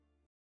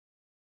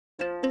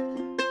Hi,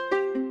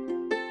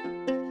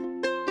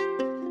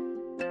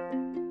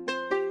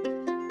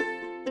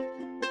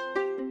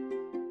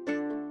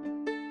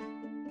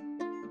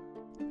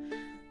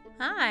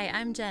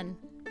 I'm Jen.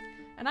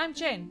 And I'm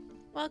Jen.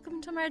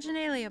 Welcome to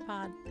Marginalia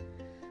Pod,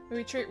 where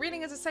we treat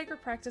reading as a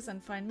sacred practice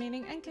and find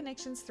meaning and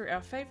connections through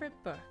our favourite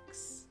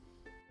books.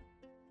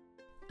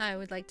 I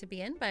would like to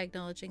begin by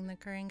acknowledging the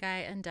Ku-ring-gai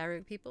and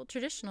Darug people,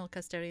 traditional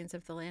custodians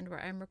of the land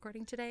where I'm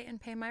recording today, and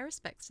pay my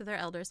respects to their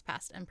elders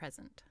past and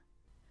present.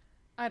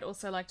 I'd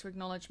also like to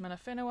acknowledge Mana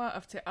Whenua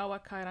of Te Awa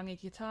Kairangi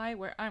Kitai,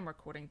 where I'm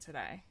recording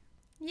today.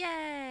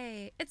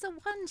 Yay! It's a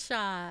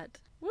one-shot!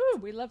 Woo!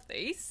 We love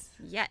these.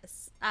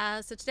 Yes.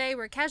 So today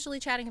we're casually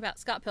chatting about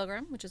Scott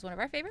Pilgrim, which is one of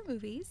our favorite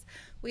movies.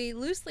 We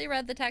loosely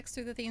read the text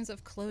through the themes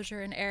of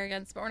closure and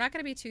arrogance, but we're not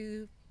going to be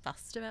too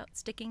fussed about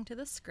sticking to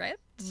the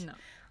script.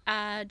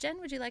 No. Jen,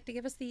 would you like to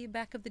give us the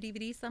back of the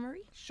DVD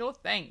summary? Sure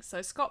thing.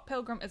 So Scott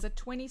Pilgrim is a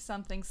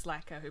 20-something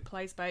slacker who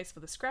plays bass for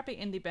the scrappy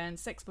indie band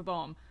Sex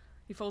Bob-omb.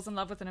 He falls in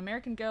love with an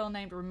American girl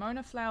named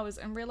Ramona Flowers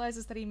and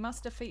realizes that he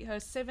must defeat her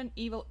 7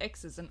 evil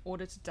exes in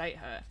order to date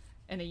her,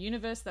 in a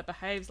universe that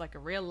behaves like a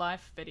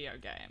real-life video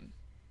game.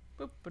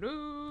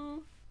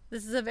 Boop-a-doo.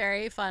 This is a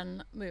very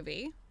fun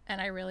movie, and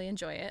I really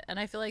enjoy it. And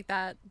I feel like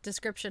that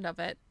description of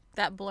it,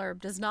 that blurb,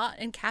 does not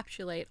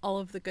encapsulate all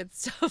of the good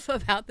stuff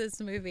about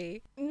this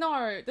movie.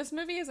 No, this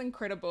movie is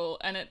incredible,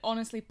 and it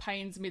honestly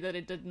pains me that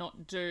it did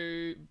not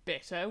do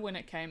better when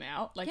it came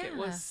out. Like, It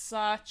was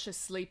such a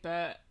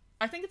sleeper.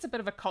 I think it's a bit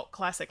of a cult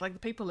classic. Like, the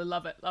people who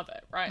love it,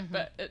 right? Mm-hmm.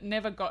 But it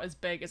never got as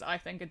big as I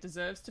think it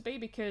deserves to be,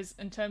 because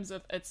in terms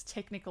of its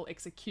technical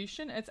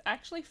execution, it's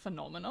actually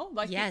phenomenal.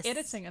 Like, yes. The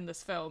editing in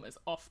this film is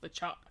off the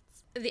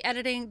charts. The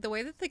editing, the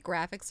way that the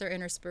graphics are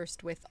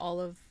interspersed with all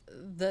of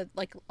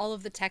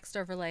the text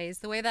overlays,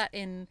 the way that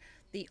in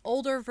the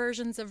older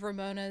versions of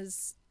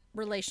Ramona's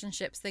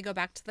relationships, they go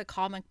back to the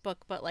comic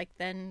book, but like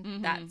then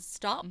that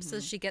stops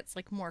as she gets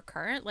like more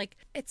current. Like,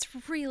 it's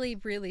really,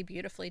 really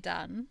beautifully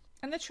done.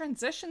 And the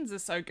transitions are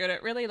so good.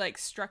 It really like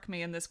struck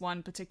me in this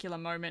one particular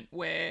moment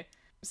where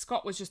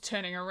Scott was just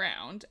turning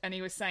around and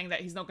he was saying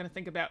that he's not going to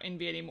think about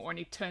Envy anymore, and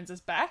he turns his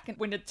back, and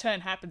when the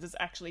turn happens it's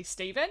actually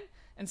Stephen,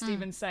 and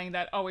Stephen's saying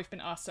that, oh, we've been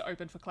asked to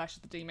open for Clash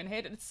of the Demon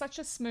Head. And it's such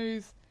a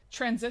smooth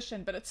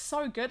transition, but it's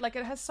so good. Like,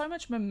 it has so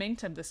much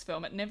momentum, this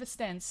film. It never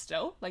stands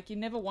still. Like, you're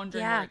never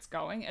wondering where it's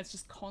going. It's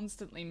just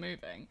constantly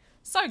moving.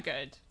 So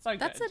good. So good.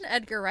 That's an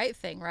Edgar Wright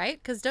thing,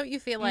 right? Because don't you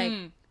feel like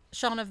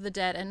Shaun of the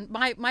Dead, and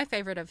my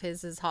favorite of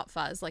his is Hot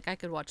Fuzz. Like, I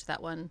could watch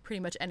that one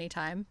pretty much any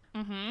time.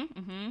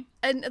 And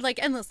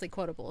like endlessly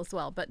quotable as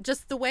well. But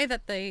just the way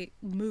that they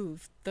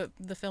move,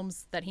 the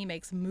films that he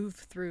makes move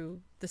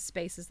through the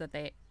spaces that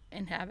they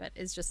inhabit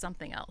is just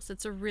something else.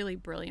 It's a really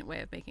brilliant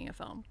way of making a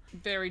film.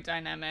 Very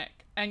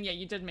dynamic. And yeah,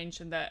 you did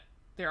mention that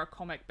there are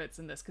comic bits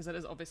in this, because it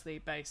is obviously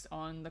based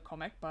on the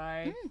comic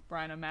by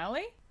Brian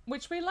O'Malley,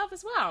 which we love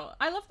as well.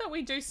 I love that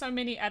we do so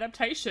many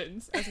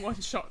adaptations as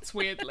one-shots,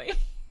 weirdly.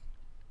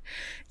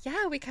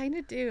 Yeah, we kind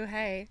of do.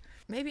 Hey,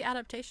 maybe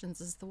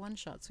adaptations is the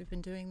one-shots we've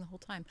been doing the whole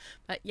time.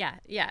 But yeah,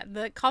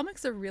 the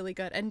comics are really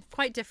good and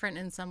quite different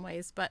in some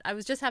ways. But I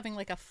was just having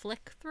like a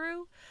flick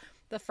through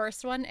the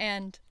first one,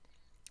 and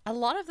a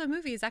lot of the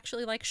movie is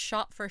actually like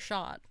shot for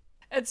shot.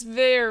 It's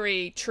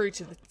very true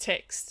to the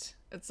text.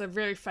 It's a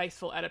very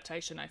faithful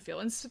adaptation, I feel.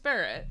 In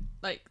spirit,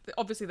 like,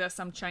 obviously there's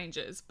some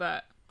changes,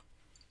 but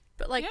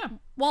like,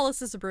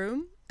 Wallace's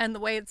room and the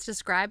way it's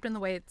described and the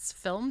way it's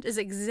filmed is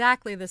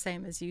exactly the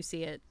same as you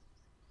see it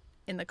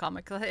in the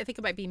comic. I think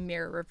it might be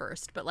mirror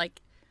reversed, but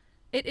like,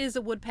 it is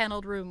a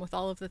wood-paneled room with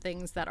all of the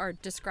things that are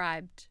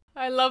described.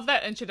 I love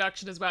that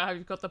introduction as well, how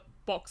you've got the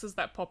boxes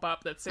that pop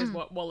up that says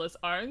what Wallace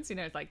owns. You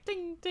know, it's like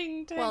ding,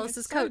 ding, ding.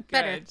 Wallace's coat,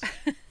 better.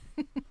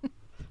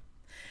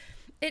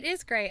 It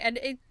is great. And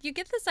you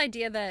get this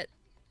idea that,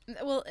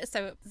 well,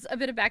 so a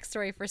bit of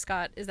backstory for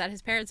Scott is that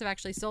his parents have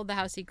actually sold the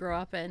house he grew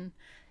up in,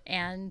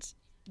 and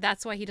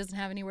that's why he doesn't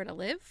have anywhere to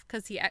live,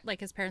 because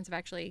his parents have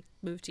actually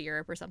moved to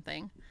Europe or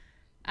something.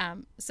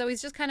 So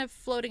he's just kind of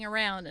floating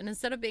around, and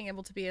instead of being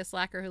able to be a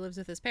slacker who lives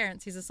with his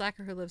parents, he's a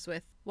slacker who lives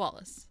with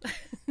Wallace.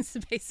 So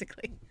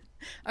basically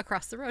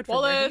across the road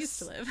from where he used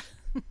to live.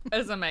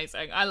 Is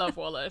amazing. I love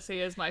Wallace. He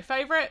is my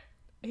favorite.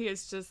 He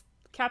is just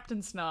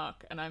Captain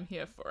Snark, and I'm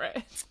here for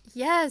it.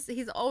 Yes,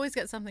 he's always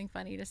got something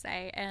funny to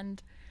say.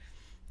 And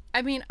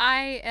I mean,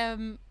 I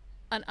am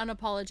an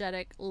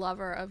unapologetic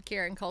lover of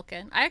Kieran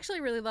Culkin. I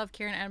actually really love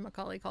Kieran and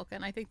Macaulay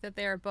Culkin. I think that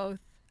they are both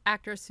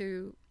actors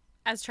who,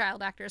 as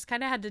child actors,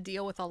 kind of had to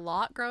deal with a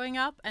lot growing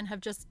up and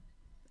have just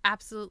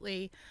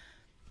absolutely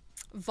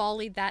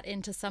volleyed that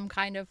into some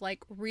kind of like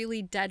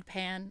really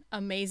deadpan,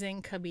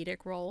 amazing comedic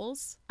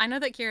roles. I know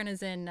that Kieran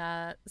is in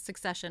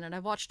Succession, and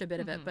I've watched a bit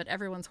of it, but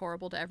everyone's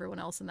horrible to everyone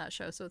else in that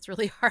show, so it's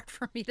really hard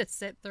for me to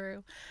sit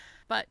through.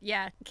 But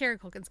yeah, Kieran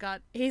Culkin's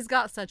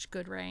got such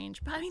good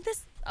range. But I mean,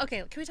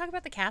 okay, can we talk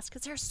about the cast?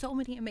 Because there are so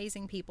many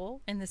amazing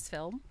people in this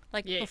film,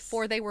 like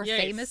before they were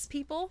famous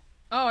people.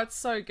 Oh, it's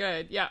so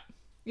good. Yeah.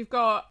 You've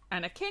got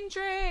Anna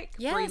Kendrick,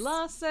 Brie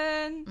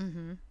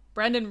Larson,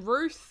 Brandon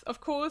Ruth,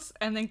 of course,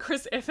 and then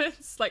Chris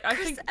Evans. Like, I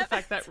think the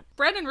fact that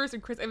Brandon Ruth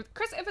and Chris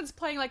Evans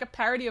playing like a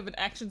parody of an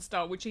action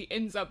star, which he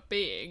ends up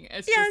being,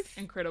 is just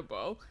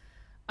incredible.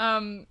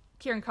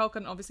 Kieran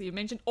Culkin, obviously you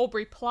mentioned.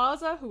 Aubrey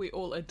Plaza, who we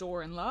all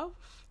adore and love.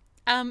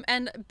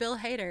 And Bill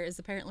Hader is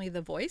apparently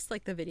the voice,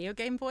 like the video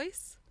game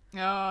voice.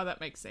 Oh, that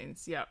makes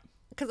sense. Yep.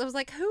 Because I was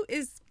like,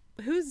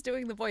 who's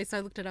doing the voice? So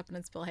I looked it up and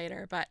it's Bill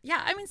Hader. But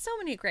yeah, I mean, so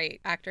many great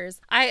actors.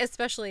 I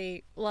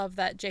especially love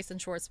that Jason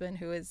Schwartzman,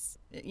 who is,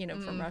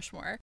 from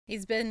Rushmore.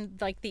 He's been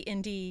like the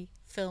indie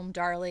film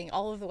darling,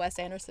 all of the Wes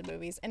Anderson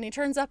movies. And he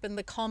turns up in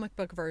the comic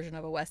book version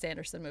of a Wes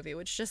Anderson movie,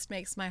 which just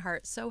makes my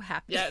heart so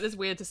happy. Yeah, it is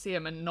weird to see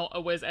him and not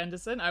a Wes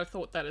Anderson. I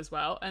thought that as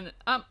well. And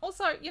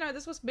also,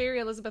 this was Mary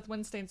Elizabeth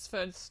Winstead's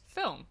first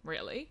film,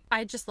 really.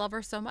 I just love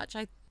her so much.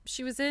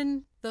 She was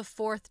in the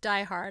fourth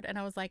Die Hard, and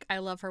I was like, I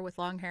love her with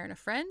long hair and a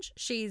fringe.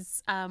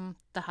 She's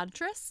the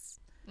Huntress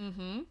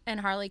and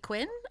Harley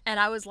Quinn, and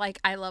I was like,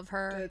 I love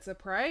her. Birds of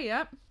Prey,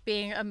 yep.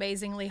 Being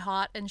amazingly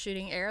hot and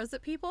shooting arrows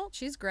at people.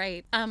 She's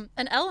great. And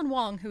Ellen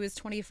Wong, who is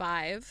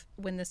 25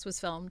 when this was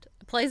filmed,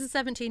 plays a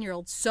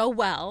 17-year-old so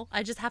well.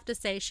 I just have to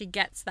say she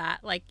gets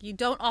that. Like, you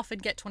don't often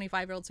get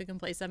 25-year-olds who can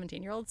play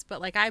 17-year-olds, but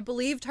like, I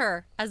believed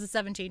her as a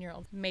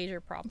 17-year-old. Major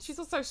props. She's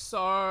also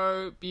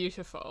so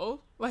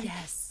beautiful. Like,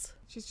 yes.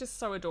 She's just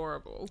so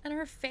adorable. And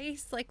her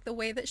face, like the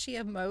way that she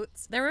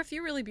emotes. There were a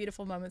few really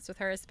beautiful moments with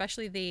her,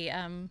 especially the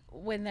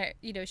when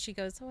she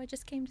goes, "Oh, I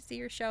just came to see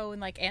your show," and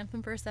like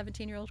Anthem for a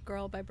 17-Year-Old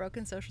Girl by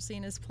Broken Social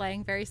Scene is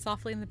playing very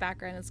softly in the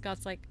background, and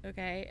Scott's like,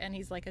 okay, and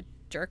he's like a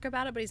jerk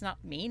about it, but he's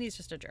not mean, he's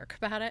just a jerk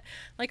about it.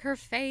 Like her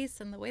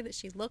face and the way that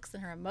she looks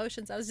and her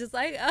emotions, I was just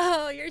like,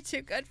 oh, you're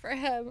too good for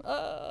him.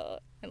 Oh,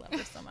 I love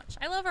her so much.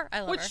 I love her.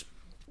 Which,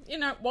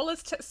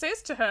 Wallace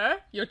says to her,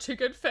 "You're too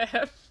good for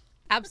him."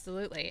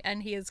 Absolutely.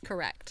 And he is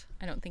correct.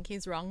 I don't think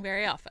he's wrong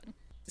very often.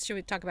 Should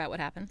we talk about what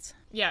happens?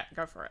 Yeah,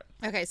 go for it.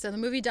 Okay, so the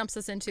movie dumps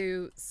us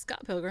into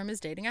Scott Pilgrim is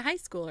dating a high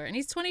schooler, and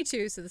he's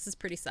 22, so this is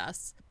pretty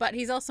sus. But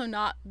he's also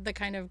not the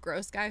kind of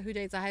gross guy who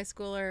dates a high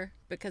schooler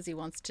because he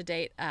wants to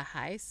date a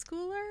high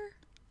schooler,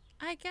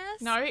 I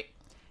guess? No,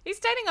 he's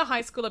dating a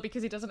high schooler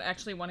because he doesn't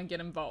actually want to get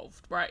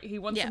involved, right? He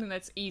wants something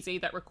that's easy,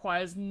 that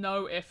requires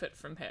no effort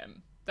from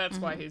him. That's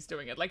why he's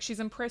doing it. Like, she's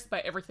impressed by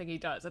everything he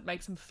does. It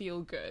makes him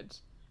feel good.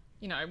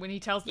 When he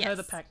tells her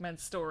the Pac-Man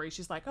story,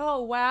 she's like,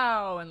 oh,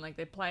 wow. And like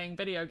they're playing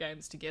video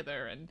games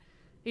together, and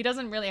he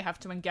doesn't really have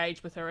to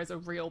engage with her as a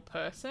real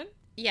person.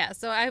 Yeah,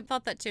 so I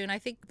thought that too. And I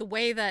think the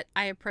way that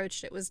I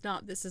approached it was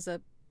not, this is a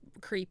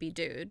creepy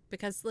dude.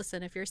 Because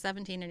listen, if you're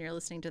 17 and you're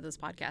listening to this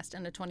podcast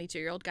and a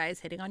 22-year-old guy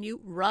is hitting on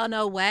you, run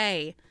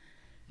away.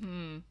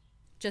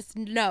 Just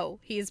no,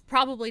 he's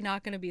probably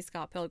not going to be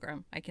Scott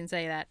Pilgrim. I can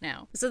say that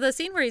now. So the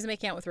scene where he's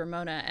making out with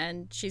Ramona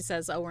and she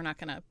says, oh, we're not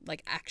going to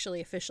like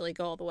actually officially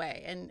go all the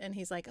way. And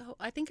he's like, oh,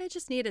 I think I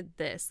just needed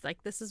this.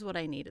 Like, this is what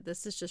I needed.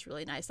 This is just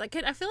really nice. Like,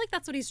 I feel like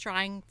that's what he's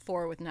trying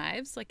for with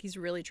Knives. Like, he's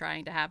really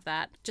trying to have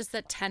that, just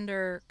that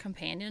tender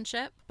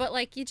companionship. But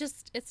like,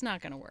 it's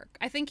not going to work.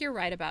 I think you're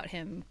right about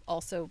him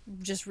also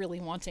just really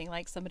wanting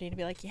like somebody to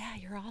be like, yeah,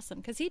 you're awesome.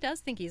 Because he does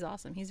think he's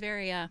awesome. He's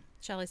very,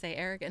 shall I say,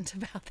 arrogant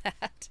about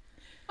that.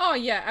 Oh,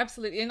 yeah,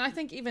 absolutely. And I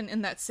think even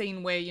in that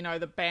scene where,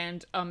 the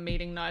band are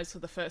meeting Knives for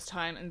the first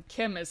time and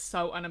Kim is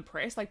so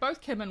unimpressed, like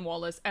both Kim and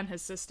Wallace and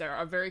his sister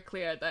are very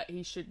clear that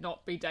he should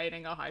not be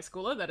dating a high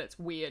schooler, that it's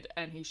weird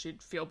and he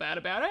should feel bad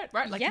about it,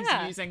 right? Like he's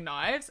using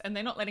knives and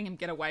they're not letting him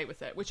get away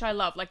with it, which I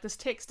love. Like this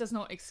text does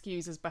not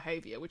excuse his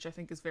behavior, which I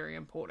think is very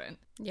important.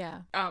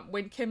 Yeah.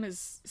 When Kim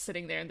is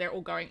sitting there and they're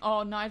all going,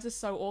 oh, Knives is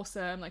so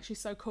awesome, like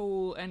she's so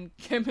cool. And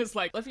Kim is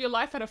like, if your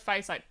life had a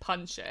face, I'd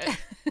punch it.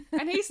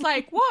 And he's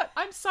like, what?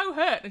 I'm so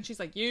hurt. And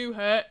she's like, you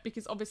hurt?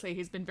 Because obviously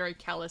he's been very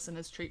callous in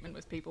his treatment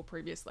with people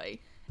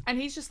previously. And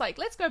he's just like,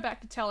 let's go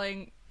back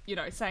to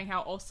saying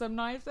how awesome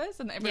Knives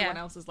is. And everyone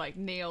else is like,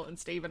 Neil and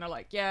Steven are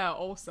like, yeah,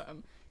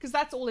 awesome. Because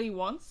that's all he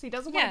wants. He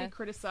doesn't want to be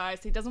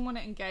criticized. He doesn't want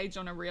to engage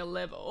on a real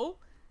level.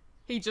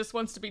 He just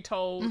wants to be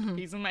told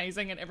he's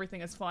amazing and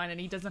everything is fine and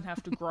he doesn't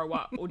have to grow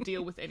up or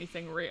deal with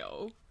anything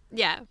real.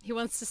 Yeah, he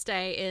wants to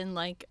stay in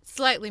like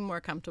slightly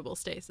more comfortable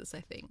stasis,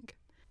 I think.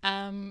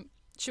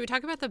 Should we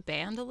talk about the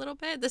band a little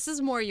bit? This is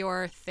more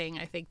your thing.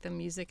 I think the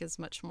music is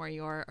much more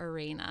your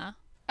arena.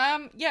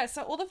 Yeah,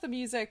 so all of the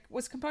music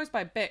was composed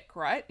by Beck,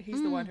 right?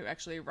 He's the one who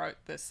actually wrote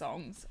the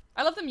songs.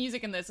 I love the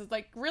music in this. It's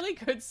like really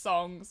good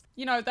songs.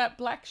 That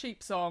Black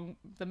Sheep song,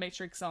 the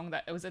Metric song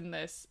that was in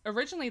this,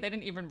 originally they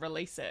didn't even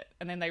release it.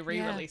 And then they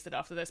re-released it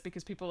after this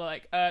because people are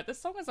like, this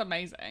song is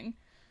amazing.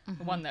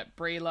 The one that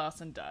Brie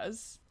Larson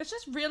does. It's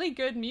just really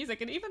good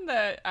music. And even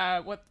the,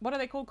 what are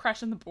they called?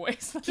 Crash and the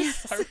Boys.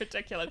 It's so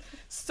ridiculous.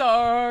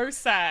 So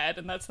sad.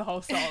 And that's the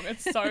whole song.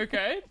 It's so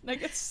good.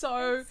 Like, it's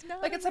so,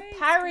 it's a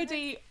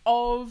parody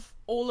of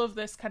all of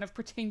this kind of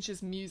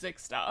pretentious music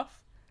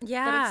stuff.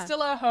 Yeah. But it's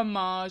still a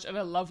homage and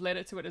a love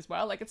letter to it as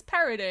well. Like, it's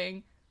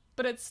parodying,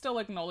 but it's still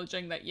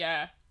acknowledging that,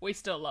 we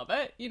still love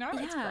it.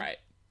 It's great.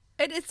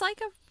 It's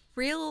like a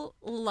real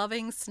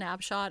loving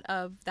snapshot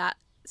of that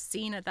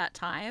scene at that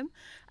time.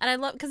 And I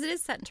love, because it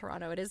is set in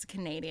Toronto, it is a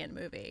Canadian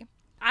movie,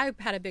 I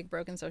had a big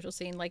Broken Social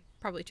scene, like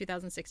probably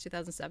 2006,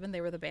 2007.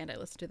 They were the band I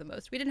listened to the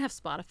most. We didn't have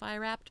Spotify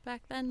Wrapped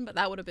back then, but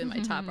that would have been my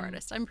top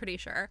artist, I'm pretty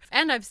sure.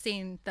 And I've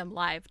seen them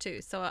live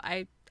too. So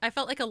I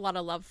felt like a lot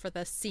of love for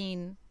the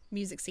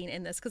music scene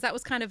in this, because that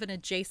was kind of an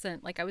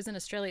adjacent, like I was in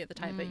Australia at the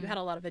time, but you had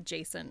a lot of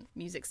adjacent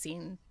music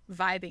scene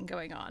vibing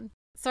going on.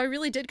 So I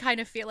really did kind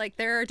of feel like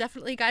there are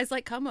definitely guys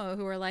like Como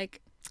who are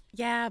like,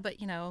 yeah,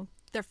 but you know,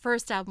 their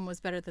first album was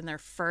better than their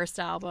first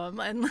album.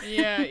 And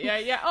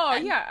yeah. Oh,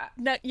 yeah.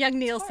 Young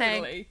Neil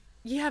saying,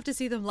 you have to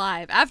see them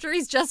live after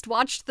he's just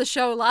watched the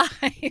show live.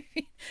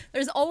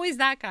 There's always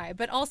that guy,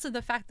 but also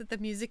the fact that the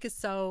music is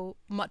so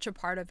much a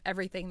part of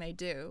everything they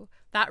do.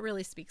 That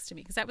really speaks to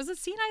me, because that was a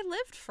scene I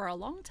lived for a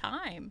long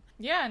time.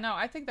 Yeah, no,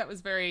 I think that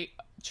was very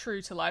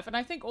true to life. And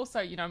I think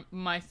also, you know,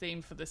 my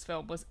theme for this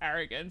film was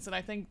arrogance. And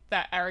I think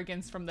that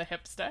arrogance from the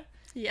hipster,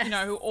 yes, you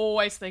know, who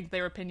always think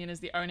their opinion is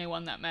the only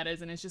one that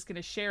matters and is just going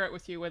to share it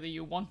with you whether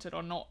you want it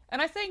or not.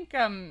 And I think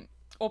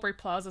Aubrey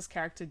Plaza's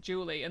character,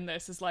 Julie, in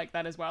this is like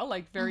that as well.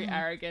 Like very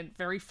arrogant,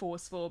 very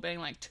forceful, being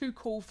like too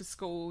cool for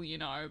school, you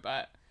know,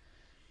 but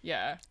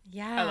yeah.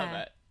 I love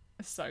it.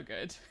 It's so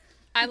good.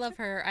 I love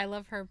her. I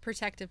love her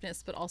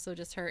protectiveness, but also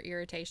just her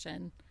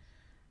irritation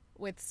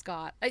with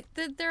Scott.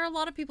 There are a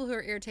lot of people who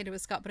are irritated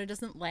with Scott, but it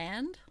doesn't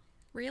land,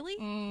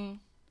 really.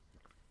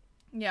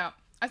 Yeah.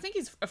 I think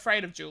he's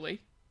afraid of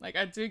Julie. Like,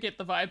 I do get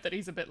the vibe that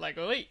he's a bit like,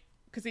 oi.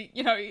 Because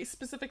he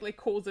specifically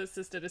calls his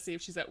sister to see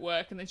if she's at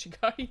work, and then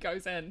he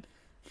goes in,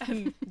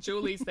 and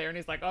Julie's there, and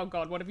he's like, oh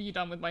God, what have you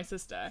done with my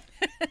sister?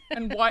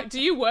 And why,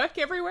 do you work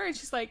everywhere? And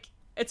she's like,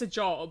 it's a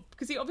job,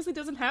 because he obviously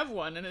doesn't have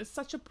one, and it's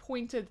such a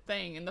pointed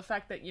thing. And the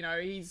fact that, you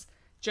know, he's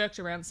jerked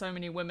around so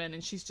many women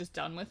and she's just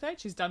done with it.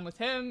 She's done with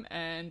him,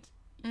 and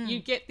you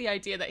get the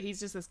idea that he's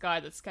just this guy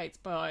that skates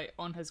by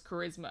on his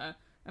charisma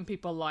and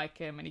people like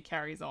him and he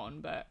carries on.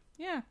 But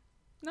yeah.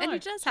 No, and he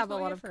does have a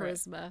lot of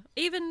charisma.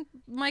 Even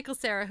Michael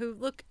Cera, who,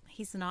 look,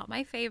 he's not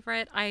my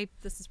favorite.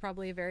 This is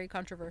probably a very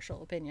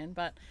controversial opinion,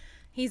 but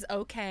he's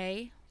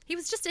okay. He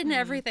was just in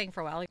everything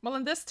for a while. Well,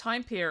 in this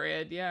time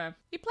period, yeah.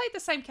 He played the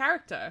same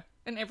character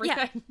in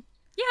everything.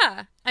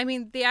 Yeah. I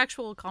mean, the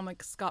actual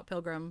comic Scott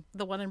Pilgrim,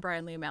 the one in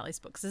Brian Lee O'Malley's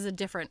books, is a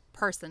different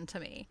person to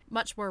me.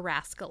 Much more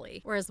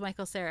rascally. Whereas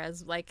Michael Cera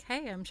is like,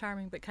 hey, I'm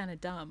charming but kind of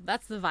dumb.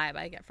 That's the vibe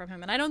I get from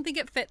him. And I don't think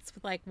it fits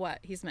with, like, what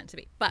he's meant to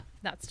be. But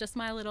that's just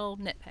my little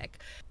nitpick.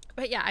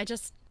 But yeah,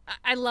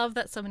 I love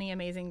that so many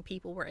amazing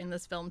people were in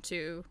this film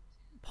to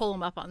pull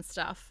him up on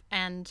stuff.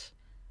 And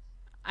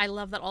I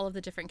love that all of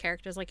the different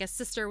characters, like his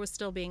sister was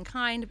still being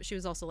kind, but she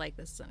was also like,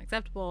 this is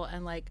unacceptable.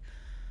 And like,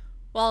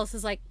 Wallace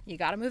is like, you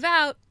gotta move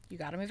out. You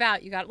gotta move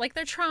out. Like,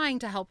 they're trying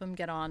to help him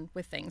get on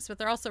with things, but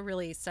they're also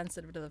really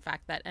sensitive to the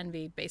fact that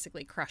Envy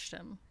basically crushed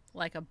him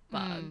like a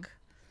bug.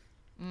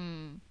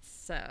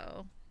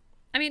 So,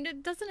 I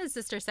mean, doesn't his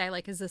sister say,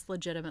 like, is this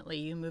legitimately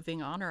you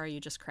moving on, or are you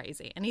just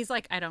crazy? And he's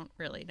like, I don't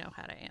really know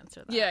how to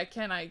answer that. Yeah,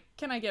 can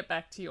I get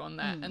back to you on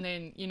that? And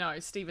then, you know,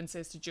 Stephen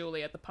says to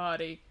Julie at the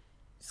party,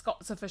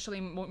 Scott's officially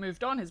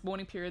moved on, his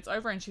mourning period's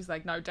over, and she's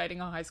like, no,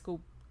 dating a high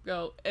school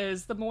girl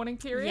is the mourning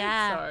period.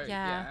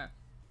 Yeah.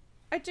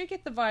 I do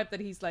get the vibe that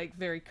he's, like,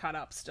 very cut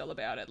up still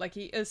about it. Like,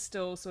 he is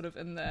still sort of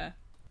in the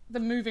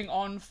moving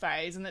on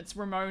phase, and it's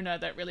Ramona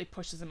that really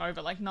pushes him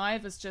over. Like,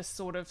 Niamh is just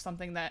sort of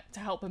something that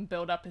to help him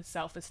build up his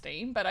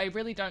self-esteem, but I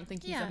really don't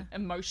think he's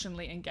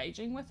emotionally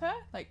engaging with her.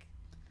 Like,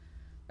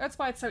 that's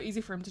why it's so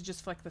easy for him to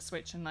just flick the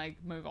switch and,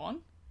 like, move on.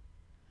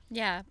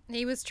 Yeah,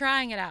 he was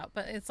trying it out,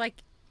 but it was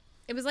like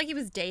he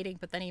was dating,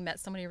 but then he met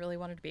someone he really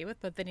wanted to be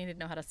with, but then he didn't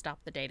know how to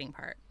stop the dating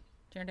part.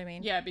 Do you know what I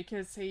mean? Yeah,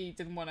 because he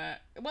didn't want to...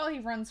 Well, he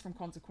runs from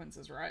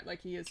consequences, right?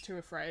 Like, he is too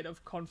afraid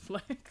of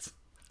conflict.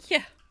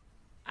 Yeah.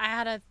 I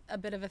had a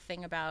bit of a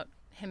thing about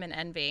him and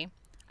Envy.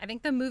 I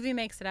think the movie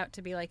makes it out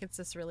to be like it's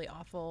this really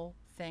awful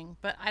thing,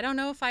 but I don't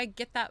know if I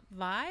get that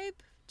vibe.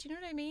 Do you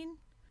know what I mean?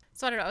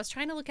 So I don't know. I was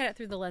trying to look at it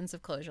through the lens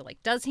of closure.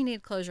 Like, does he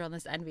need closure on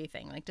this Envy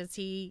thing? Like, does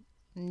he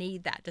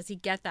need that? Does he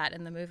get that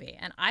in the movie?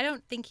 And I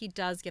don't think he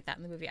does get that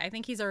in the movie. I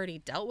think he's already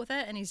dealt with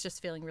it, and he's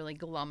just feeling really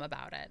glum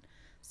about it.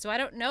 So I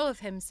don't know if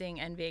him seeing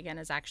Envy again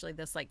is actually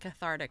this, like,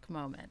 cathartic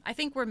moment. I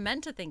think we're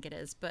meant to think it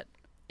is, but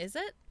is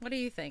it? What do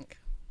you think?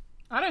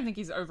 I don't think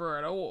he's over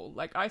at all.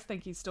 Like, I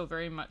think he's still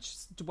very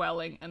much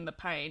dwelling in the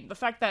pain. The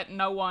fact that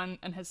no one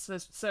in his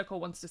circle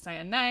wants to say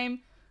a name,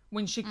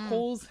 when she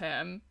calls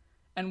him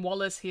and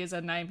Wallace hears her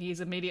name,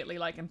 he's immediately,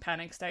 like, in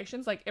panic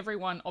stations. Like,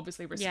 everyone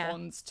obviously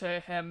responds to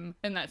him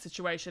in that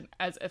situation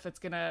as if it's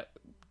gonna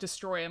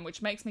destroy him,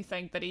 which makes me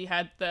think that he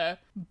had the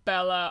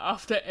Bella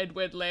after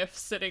Edward left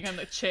sitting in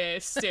the chair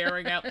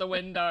staring out the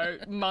window,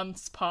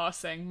 months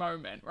passing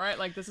moment, right?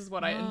 Like, this is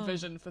what I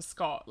envision for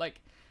Scott.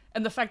 Like,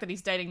 and the fact that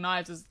he's dating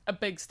Niamh is a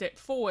big step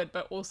forward,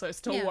 but also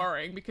still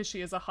worrying because she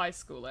is a high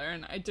schooler.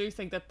 And I do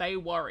think that they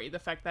worry the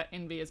fact that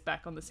Envy is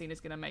back on the scene is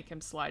going to make him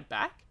slide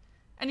back.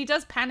 And he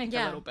does panic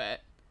a little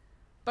bit.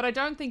 But I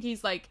don't think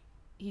he's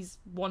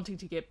wanting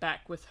to get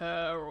back with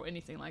her or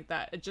anything like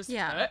that. It just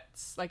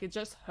hurts. Like, it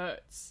just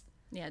hurts.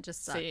 Yeah, it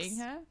just sucks. Seeing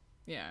her.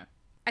 Yeah.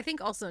 I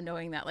think also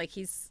knowing that, like,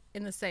 he's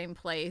in the same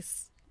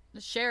place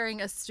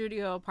sharing a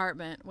studio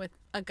apartment with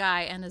a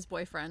guy and his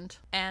boyfriend.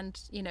 And,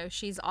 you know,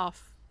 she's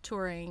off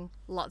touring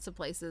lots of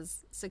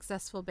places,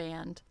 successful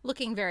band,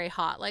 looking very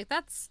hot. Like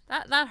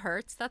that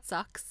hurts. That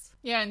sucks.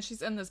 Yeah, and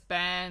she's in this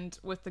band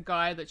with the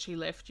guy that she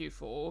left you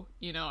for,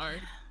 you know,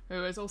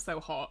 who is also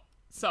hot.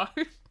 So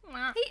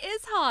He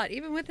is hot,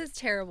 even with his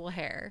terrible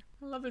hair.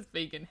 I love his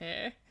vegan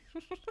hair.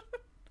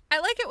 I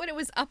like it when it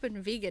was up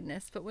in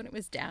veganness, but when it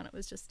was down, it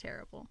was just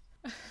terrible.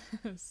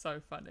 So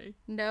funny.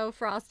 No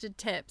frosted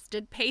tips.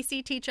 Did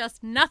Pacey teach us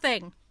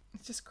nothing?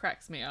 It just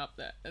cracks me up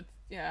that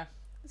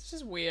it's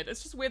just weird.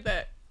 It's just weird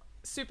that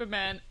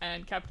Superman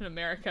and Captain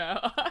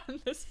America are in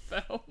this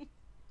film.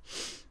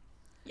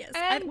 Yes.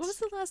 And what was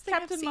the last thing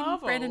Captain I've seen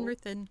Marvel. Brandon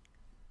Ruth in?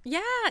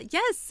 Yeah,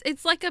 yes.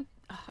 It's like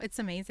it's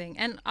amazing.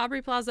 And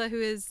Aubrey Plaza,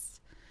 who is,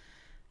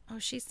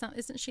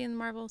 isn't she in the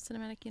Marvel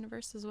Cinematic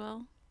Universe as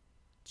well?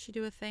 Did she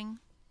do a thing?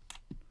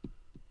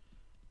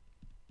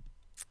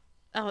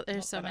 Oh, there's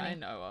Not so that many. I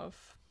know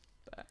of.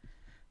 But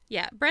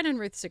Yeah, Brandon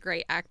Ruth's a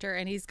great actor,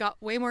 and he's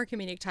got way more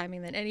comedic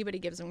timing than anybody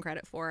gives him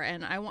credit for,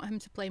 and I want him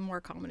to play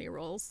more comedy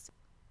roles.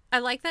 I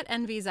like that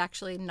Envy's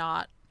actually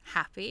not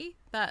happy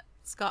that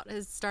Scott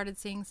has started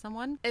seeing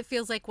someone. It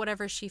feels like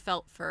whatever she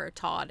felt for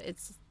Todd,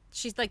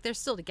 she's like, they're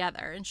still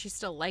together and she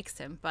still likes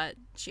him, but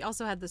she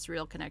also had this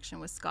real connection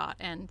with Scott.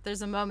 And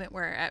there's a moment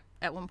where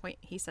at one point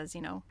he says,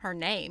 you know, her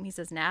name, he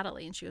says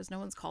Natalie, and she goes, no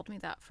one's called me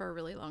that for a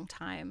really long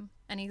time.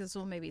 And he goes,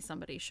 well, maybe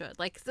somebody should.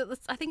 Like,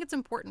 I think it's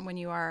important when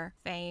you are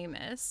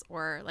famous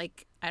or,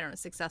 like, I don't know,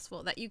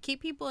 successful, that you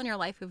keep people in your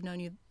life who've known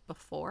you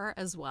before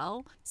as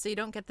well, so you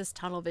don't get this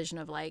tunnel vision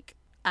of like,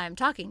 I'm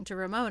talking to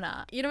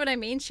Ramona. You know what I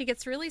mean? She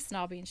gets really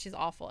snobby and she's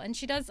awful. And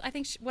she does, I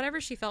think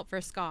whatever she felt for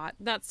Scott,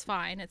 that's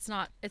fine. It's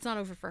not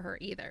over for her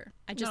either.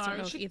 I just don't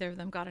know if either of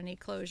them got any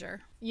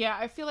closure. yeah,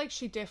 I feel like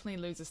she definitely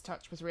loses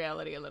touch with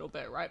reality a little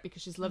bit, right?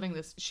 Because she's living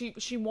this.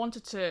 She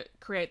wanted to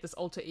create this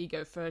alter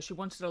ego for her. She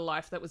wanted a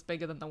life that was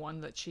bigger than the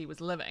one that she was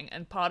living,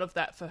 and part of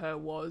that for her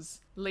was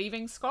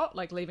leaving Scott,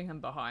 like leaving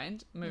him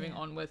behind, moving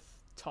on with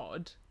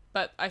Todd.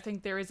 But I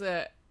think there is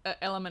a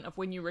element of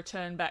when you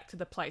return back to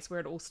the place where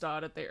it all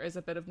started, there is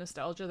a bit of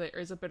nostalgia, there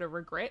is a bit of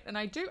regret, and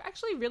I do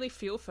actually really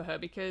feel for her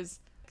because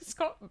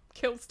Scott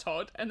kills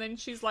Todd, and then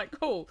she's like,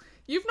 cool,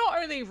 you've not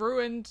only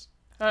ruined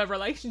her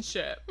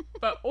relationship,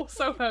 but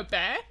also her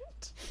band.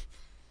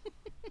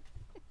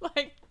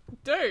 Like,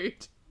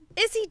 dude.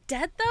 Is he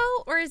dead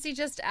though? Or is he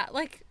just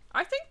like...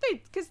 I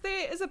think because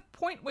there is a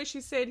point where she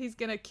said he's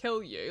gonna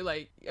kill you,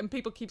 like, and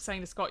people keep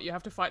saying to Scott, you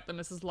have to fight them,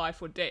 this is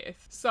life or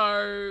death.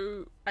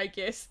 So I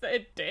guess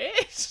they're dead.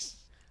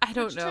 I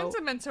don't Which know. turns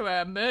him into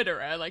a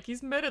murderer. Like,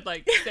 he's murdered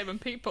like 7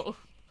 people.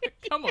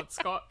 Come on,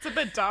 Scott. It's a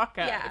bit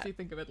darker if you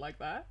think of it like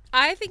that.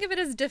 I think of it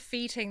as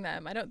defeating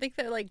them. I don't think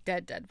they're like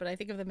dead, but I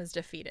think of them as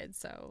defeated,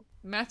 so...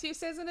 Matthew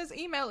says in his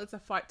email, it's a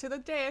fight to the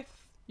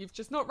death. You've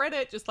just not read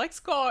it, just like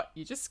Scott.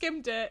 You just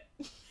skimmed it.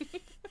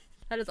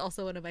 That is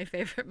also one of my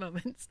favorite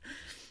moments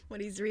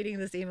when he's reading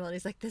this email and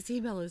he's like, this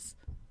email is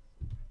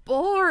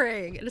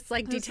boring. And it's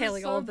like This is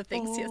detailing all so of the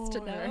things he has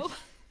to know. boring.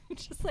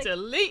 Just like,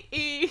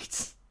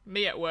 Delete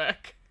me at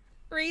work.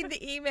 read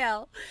the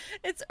email.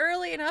 It's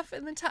early enough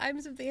in the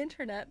times of the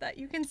internet that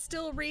you can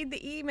still read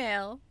the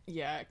email.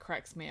 Yeah, it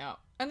cracks me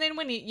up. And then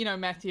when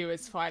Matthew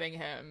is fighting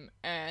him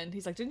and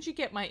he's like, didn't you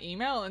get my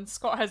email? And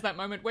Scott has that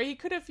moment where he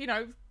could have,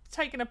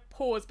 taken a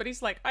pause, but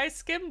he's like, I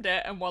skimmed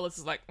it. And Wallace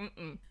is like,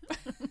 mm-mm.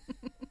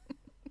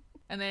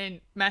 And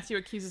then Matthew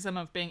accuses him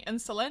of being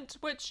insolent,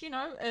 which,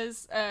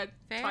 is a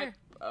Fair.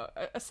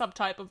 a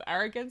subtype of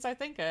arrogance, I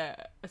think,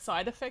 a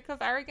side effect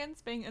of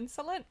arrogance, being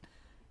insolent.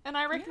 And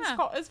I reckon Yeah.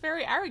 Scott is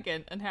very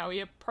arrogant in how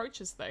he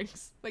approaches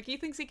things. Like, he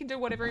thinks he can do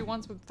whatever he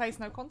wants with face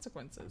no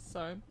consequences.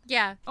 So,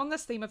 Yeah. on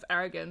this theme of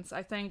arrogance,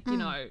 I think,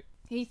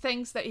 he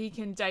thinks that he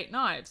can date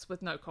Knives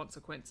with no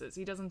consequences.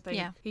 He doesn't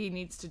think he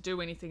needs to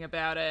do anything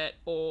about it,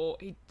 or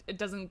he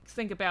doesn't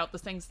think about the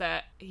things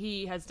that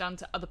he has done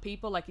to other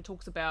people. Like, he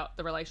talks about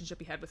the relationship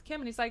he had with Kim,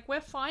 and he's like,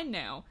 we're fine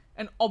now.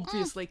 And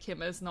obviously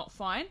Kim is not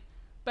fine,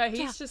 but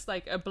he's just,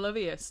 like,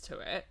 oblivious to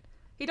it.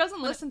 He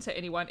doesn't listen to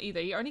anyone either.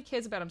 He only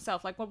cares about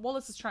himself. Like, what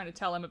Wallace is trying to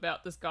tell him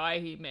about this guy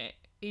he met,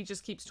 he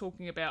just keeps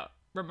talking about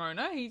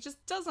Ramona. He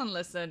just doesn't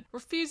listen,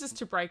 refuses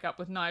to break up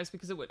with Knives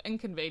because it would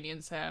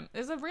inconvenience him.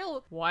 There's a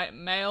real white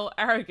male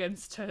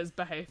arrogance to his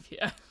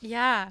behavior.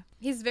 Yeah.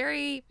 He's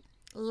very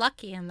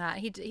lucky in that.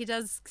 He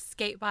does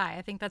skate by.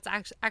 I think that's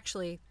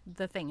actually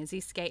the thing, is he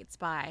skates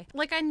by.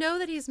 Like, I know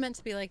that he's meant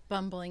to be like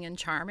bumbling and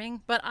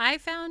charming, but I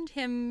found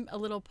him a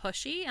little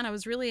pushy, and I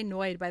was really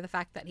annoyed by the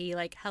fact that he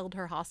like held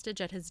her hostage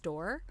at his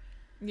door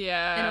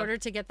Yeah. in order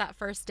to get that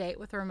first date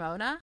with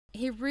Ramona.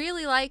 He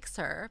really likes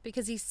her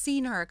because he's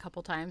seen her a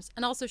couple times.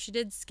 And also she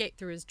did skate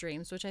through his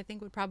dreams, which I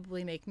think would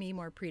probably make me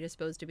more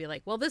predisposed to be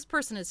like, well, this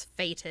person is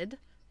fated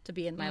to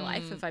be in my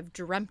life if I've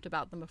dreamt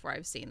about them before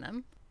I've seen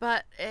them.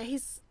 But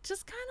he's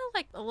just kind of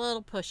like a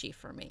little pushy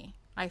for me.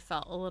 I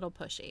felt a little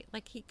pushy.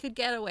 Like, he could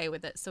get away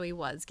with it, so he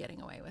was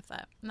getting away with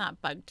it. And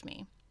that bugged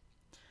me.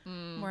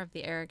 More of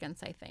the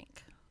arrogance, I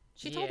think.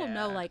 She told him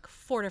no like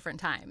 4 different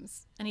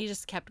times, and he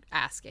just kept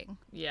asking.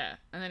 Yeah,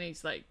 and then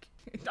he's like,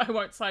 I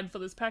won't sign for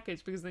this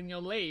package because then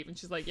you'll leave. And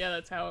she's like, yeah,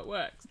 that's how it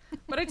works.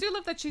 But I do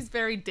love that she's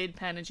very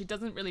deadpan and she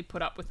doesn't really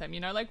put up with him. You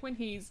know, like when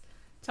he's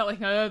telling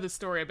her the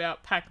story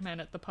about Pac-Man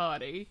at the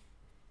party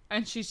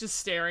and she's just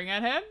staring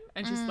at him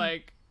and she's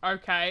like,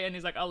 okay. And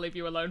he's like, I'll leave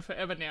you alone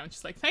forever now. And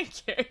she's like,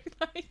 thank you.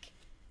 Like,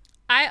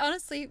 I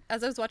honestly,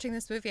 as I was watching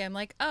this movie, I'm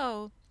like,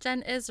 oh,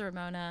 Jen is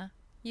Ramona.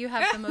 You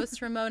have the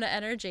most Ramona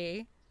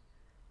energy.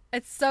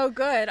 It's so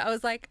good. I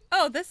was like,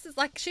 oh, this is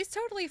like, she's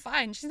totally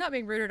fine. She's not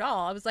being rude at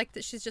all. I was like,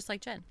 she's just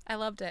like Jen. I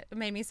loved it. It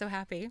made me so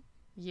happy.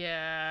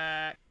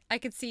 yeah. I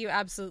could see you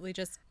absolutely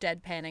just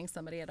deadpanning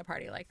somebody at a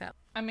party like that.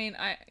 I mean,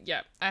 I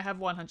have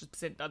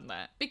 100% done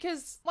that.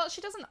 Because, well, she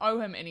doesn't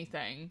owe him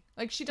anything.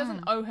 Like, she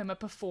doesn't owe him a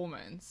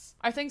performance.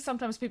 I think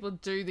sometimes people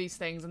do these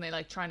things and they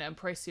like trying to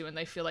impress you and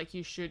they feel like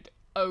you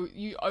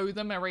owe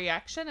them a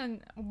reaction.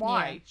 And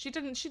why?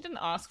 Yeah. She didn't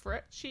ask for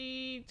it.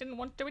 She didn't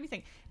want to do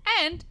anything.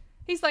 And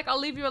he's like,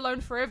 I'll leave you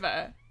alone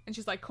forever. And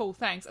she's like, cool,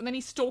 thanks. And then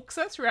he stalks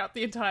her throughout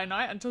the entire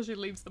night until she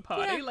leaves the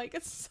party. Yeah. Like,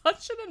 it's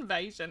such an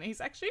invasion. He's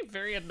actually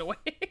very annoying.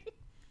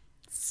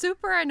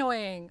 Super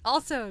annoying.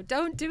 Also,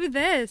 don't do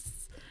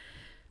this.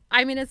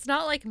 I mean, it's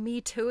not like Me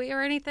Too-y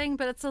or anything,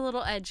 but it's a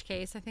little edge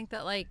case. I think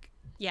that, like,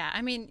 yeah,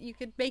 I mean, you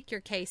could make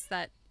your case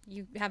that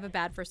you have a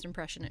bad first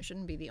impression. It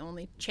shouldn't be the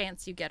only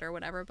chance you get or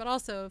whatever. But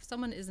also, if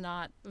someone is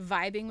not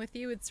vibing with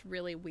you, it's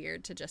really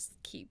weird to just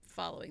keep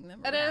following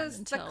them around. It is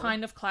the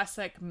kind of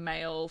classic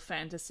male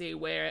fantasy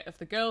where if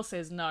the girl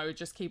says no,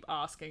 just keep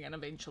asking and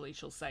eventually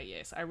she'll say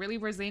yes. I really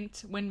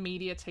resent when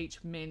media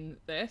teach men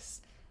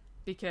this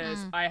because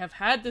I have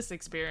had this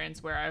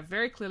experience where I've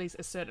very clearly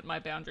asserted my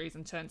boundaries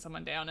and turned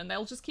someone down and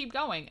they'll just keep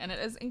going. And it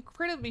is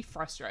incredibly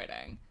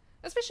frustrating,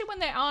 especially when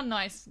they are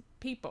nice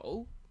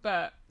people,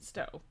 but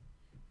still.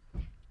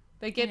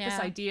 They get this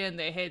idea in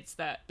their heads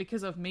that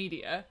because of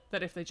media,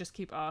 that if they just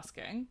keep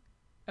asking,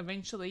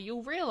 eventually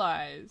you'll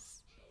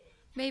realize.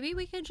 Maybe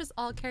we can just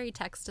all carry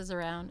texters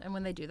around, and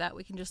when they do that,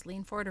 we can just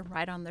lean forward and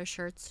write on their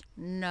shirts,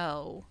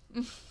 no.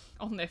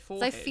 On their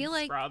foreheads, I feel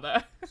like,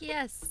 rather.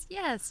 yes,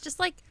 just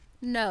like,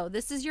 no,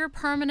 this is your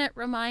permanent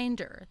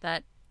reminder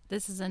that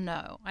this is a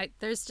no.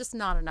 There's just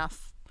not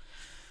enough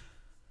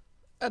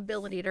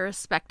ability to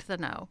respect the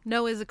no.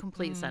 No is a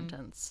complete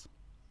sentence.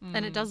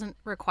 And it doesn't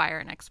require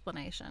an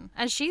explanation.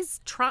 And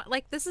she's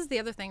like, this is the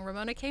other thing.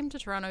 Ramona came to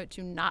Toronto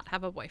to not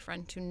have a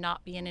boyfriend, to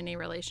not be in any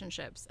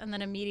relationships, and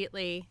then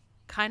immediately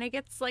kind of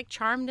gets like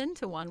charmed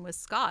into one with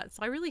Scott.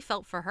 So I really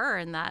felt for her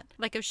in that,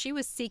 like, if she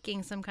was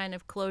seeking some kind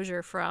of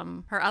closure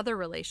from her other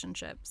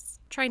relationships,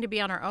 trying to be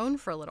on her own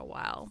for a little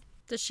while,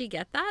 does she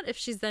get that if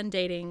she's then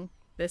dating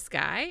this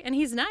guy? And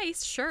he's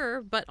nice,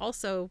 sure, but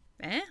also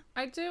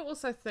I do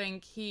also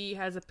think he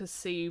has a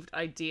perceived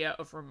idea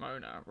of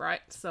Ramona, right?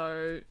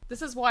 So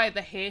this is why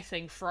the hair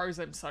thing throws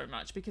him so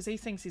much, because he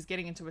thinks he's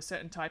getting into a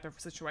certain type of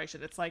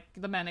situation. It's like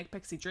the manic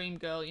pixie dream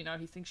girl, you know,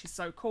 he thinks she's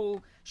so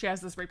cool. She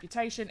has this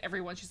reputation.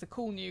 She's a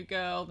cool new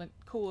girl, the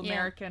cool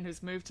American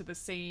who's moved to the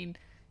scene.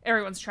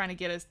 Everyone's trying to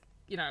get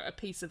a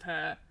piece of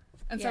her.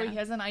 And so he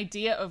has an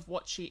idea of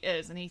what she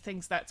is, and he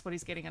thinks that's what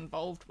he's getting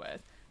involved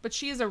with. But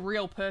she is a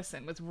real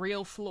person with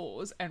real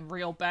flaws and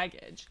real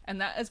baggage. And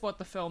that is what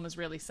the film is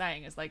really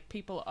saying, is like,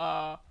 people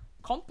are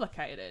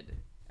complicated.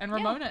 And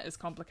Ramona is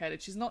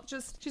complicated. She's not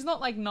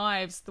like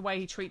Knives. The way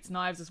he treats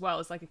Knives as well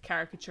is like a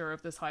caricature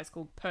of this high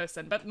school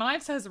person. But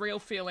Knives has real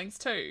feelings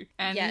too.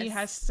 And he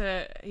has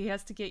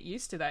to get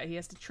used to that. He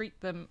has to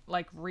treat them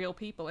like real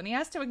people. And he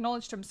has to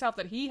acknowledge to himself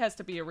that he has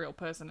to be a real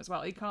person as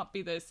well. He can't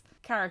be this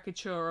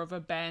caricature of a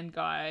band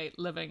guy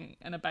living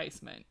in a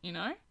basement, you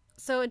know?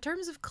 So in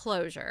terms of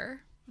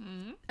closure,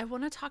 I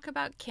want to talk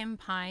about Kim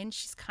Pine.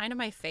 She's kind of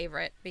my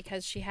favorite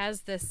because she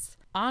has this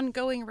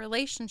ongoing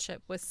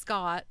relationship with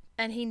Scott,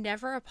 and he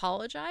never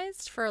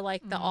apologized for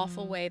like the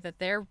awful way that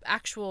their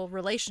actual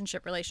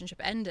relationship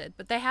ended.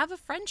 But they have a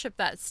friendship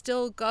that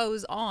still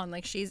goes on.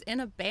 Like, she's in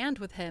a band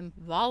with him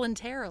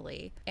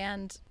voluntarily,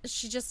 and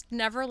she just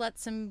never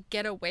lets him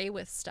get away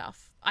with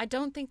stuff. I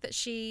don't think that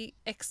she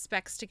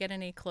expects to get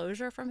any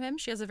closure from him.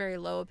 She has a very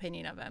low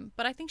opinion of him,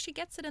 but I think she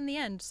gets it in the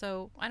end.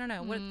 So I don't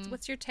know.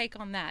 What's your take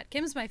on that?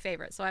 Kim's my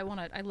favorite, so I want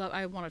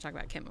to talk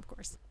about Kim, of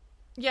course.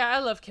 Yeah, I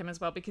love Kim as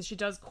well because she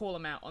does call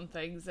him out on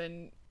things,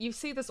 and you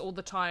see this all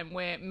the time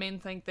where men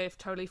think they're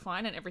totally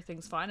fine and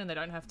everything's fine and they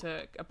don't have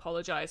to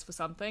apologize for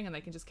something and they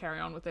can just carry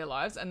on with their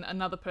lives, and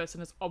another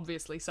person is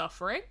obviously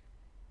suffering,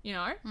 you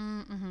know?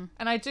 Mm-hmm.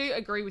 And I do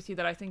agree with you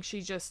that I think she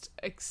just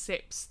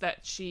accepts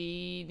that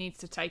she needs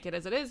to take it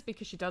as it is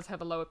because she does have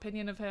a low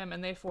opinion of him,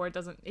 and therefore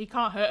he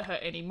can't hurt her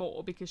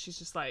anymore because she's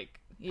just like,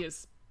 he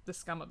is the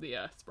scum of the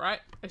earth, right?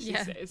 As she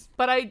says.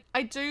 But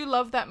I do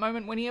love that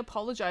moment when he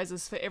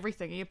apologizes for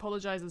everything. He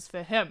apologizes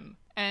for him,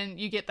 and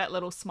you get that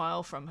little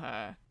smile from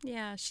her.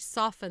 Yeah, she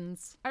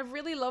softens. I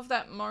really love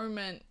that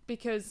moment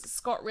because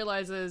Scott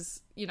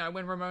realizes, you know,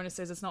 when Ramona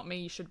says it's not me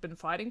you should have been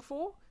fighting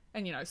for.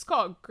 And, you know,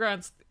 Scott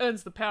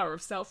earns the power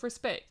of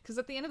self-respect. Because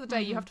at the end of the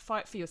day, you have to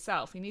fight for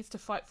yourself. He needs to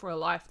fight for a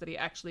life that he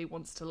actually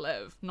wants to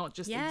live, not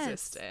just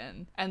exist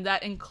in. And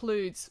that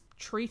includes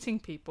treating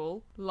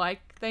people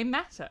like they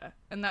matter.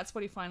 And that's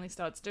what he finally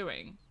starts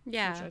doing.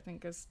 Yeah. Which I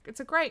think it's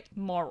a great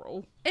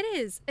moral. It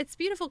is. It's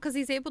beautiful because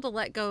he's able to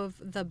let go of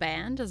the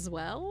band as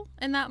well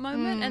in that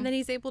moment. And then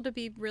he's able to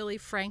be really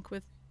frank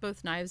with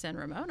both Knives and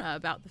Ramona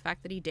about the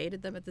fact that he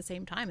dated them at the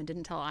same time and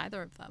didn't tell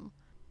either of them.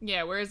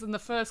 Yeah, whereas in the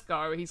first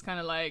go, he's kind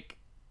of like,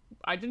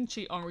 I didn't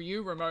cheat on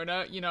you,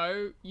 Ramona. You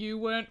know, you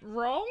weren't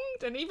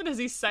wronged. And even as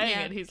he's saying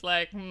it, he's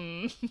like,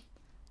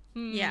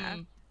 Yeah.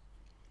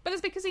 But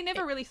it's because he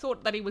never really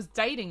thought that he was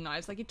dating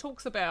Knives. Like, he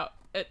talks about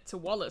it to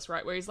Wallace,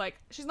 right? Where he's like,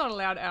 she's not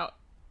allowed out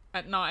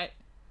at night,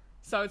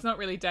 so it's not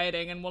really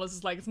dating. And Wallace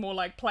is like, it's more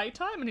like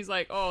playtime. And he's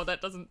like, oh,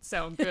 that doesn't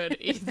sound good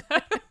either.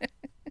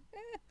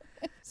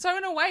 So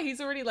in a way,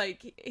 he's already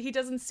like, he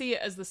doesn't see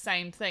it as the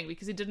same thing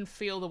because he didn't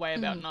feel the way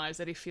about Knives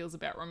that he feels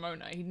about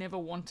Ramona. He never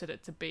wanted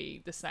it to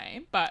be the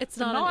same. But it's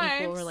not Knives,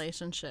 an equal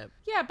relationship.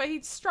 Yeah, but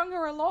he strung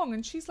her along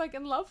and she's like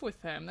in love with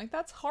him. Like,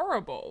 that's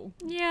horrible.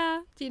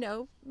 Yeah. You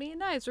know, me and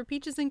Knives were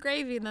peaches and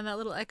gravy, and then that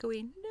little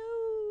echoey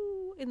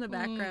no in the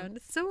background.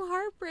 It's so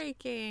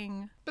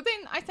heartbreaking. But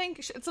then I think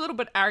it's a little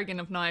bit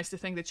arrogant of Knives to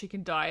think that she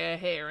can dye her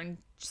hair and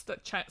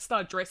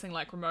start dressing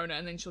like Ramona,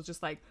 and then she'll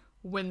just like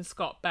win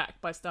Scott back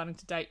by starting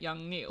to date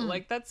young Neil.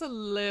 Like, that's a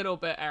little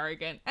bit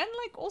arrogant and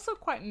like also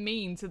quite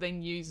mean to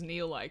then use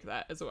Neil like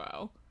that as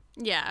well.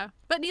 Yeah.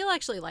 But Neil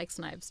actually likes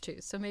Knives too,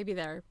 so maybe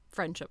their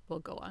friendship will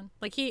go on.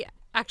 Like, he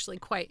actually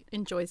quite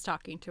enjoys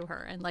talking to her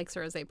and likes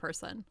her as a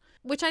person,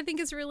 which I think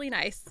is really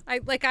nice. I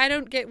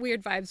don't get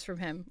weird vibes from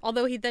him,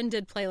 although he then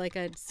did play like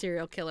a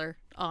serial killer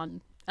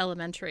on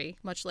Elementary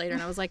much later,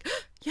 and I was like,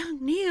 young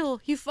Neil,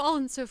 you've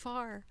fallen so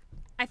far.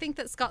 I think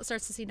that Scott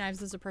starts to see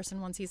Knives as a person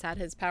once he's had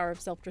his power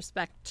of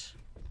self-respect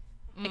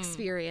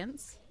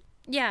experience.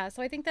 Yeah,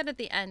 so I think that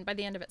by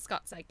the end of it,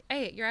 Scott's like,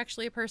 hey, you're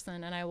actually a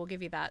person, and I will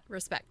give you that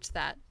respect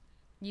that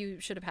you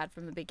should have had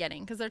from the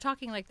beginning. Because they're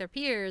talking like they're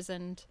peers,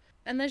 and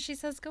then she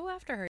says, go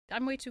after her.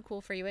 I'm way too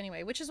cool for you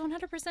anyway, which is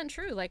 100%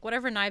 true. Like,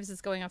 whatever Knives is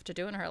going off to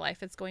do in her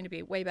life, it's going to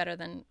be way better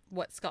than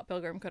what Scott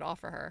Pilgrim could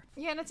offer her.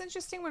 Yeah, and it's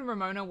interesting when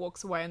Ramona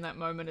walks away in that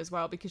moment as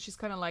well, because she's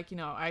kind of like, you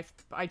know,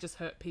 I just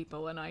hurt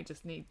people and I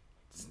just need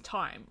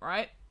time,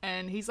 right?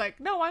 And he's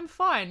like, no, I'm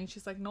fine. And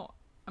she's like, no,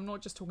 I'm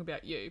not just talking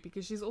about you,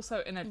 because she's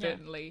also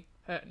inadvertently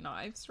hurt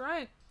Knives,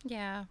 right?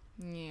 Yeah.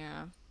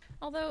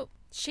 Although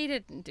she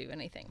didn't do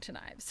anything to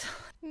Knives.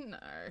 No.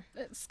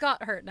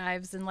 Scott hurt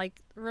Knives, and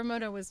like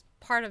Ramona was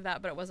part of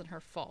that, but it wasn't her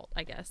fault,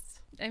 I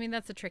guess. I mean,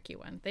 that's a tricky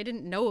one. They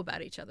didn't know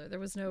about each other. There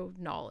was no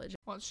knowledge.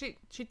 Well, she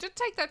did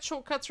take that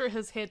shortcut through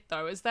his head,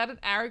 though. Is that an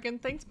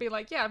arrogant thing to be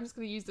like, yeah, I'm just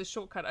going to use this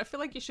shortcut? I feel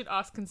like you should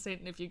ask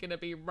consent if you're going to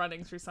be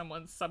running through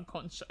someone's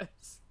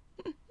subconscious.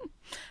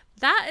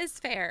 That is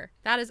fair.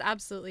 That is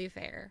absolutely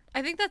fair.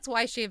 I think that's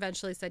why she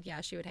eventually said,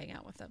 yeah, she would hang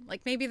out with him.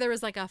 Like, maybe there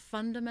was like a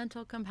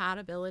fundamental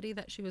compatibility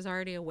that she was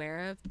already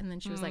aware of. And then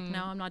she was like,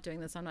 no, I'm not doing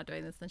this. I'm not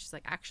doing this. And then she's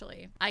like,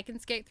 actually, I can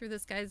skate through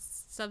this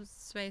guy's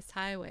subspace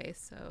highway,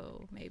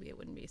 so maybe it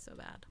wouldn't be so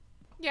bad.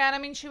 Yeah, and I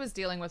mean, she was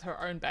dealing with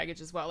her own baggage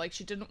as well. Like,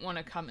 she didn't want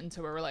to come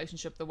into a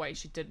relationship the way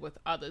she did with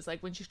others.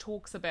 Like, when she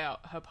talks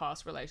about her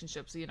past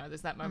relationships, you know,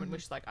 there's that moment where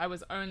she's like, I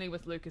was only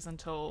with Lucas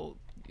until,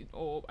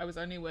 or I was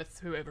only with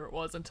whoever it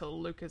was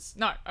until Lucas,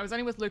 no, I was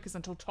only with Lucas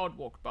until Todd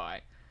walked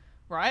by,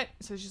 right?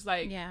 So she's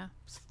like, yeah,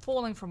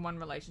 falling from one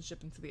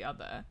relationship into the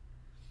other.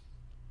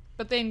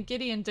 But then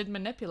Gideon did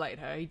manipulate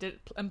her. He did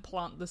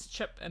implant this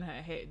chip in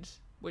her head,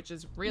 which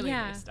is really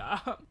messed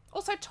up.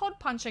 Also, Todd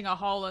punching a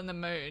hole in the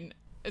moon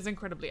is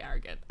incredibly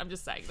arrogant. I'm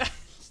just saying that.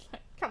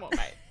 Like, come on,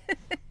 mate.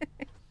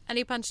 And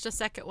he punched a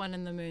second one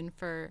in the moon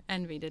for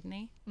Envy, didn't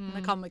he? In the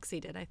comics he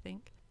did, I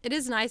think. It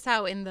is nice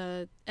how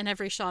in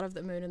every shot of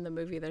the moon in the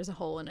movie there's a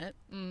hole in it.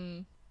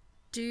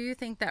 Do you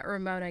think that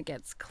Ramona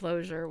gets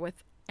closure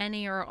with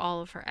any or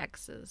all of her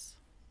exes?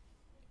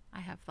 I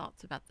have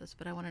thoughts about this,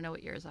 but I want to know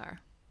what yours are.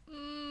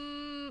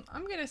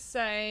 I'm going to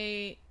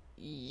say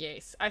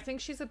yes. I think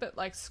she's a bit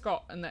like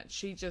Scott in that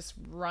she just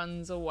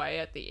runs away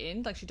at the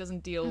end. Like, she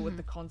doesn't deal with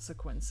the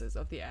consequences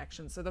of the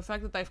action. So the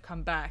fact that they've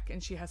come back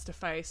and she has to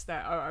face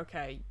that, oh,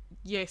 okay,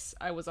 yes,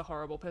 I was a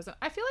horrible person.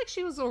 I feel like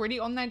she was already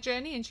on that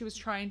journey and she was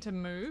trying to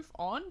move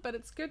on, but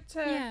it's good to...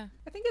 Yeah.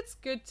 I think it's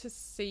good to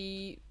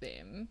see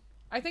them.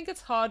 I think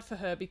it's hard for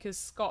her because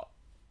Scott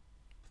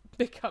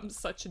becomes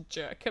such a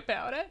jerk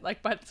about it.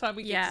 Like, by the time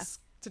we get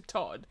to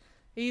Todd,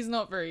 he's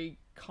not very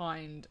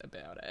kind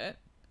about it.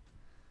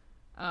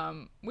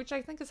 Which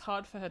I think is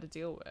hard for her to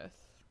deal with.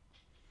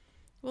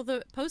 Well,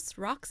 the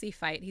post-Roxy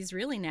fight, he's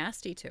really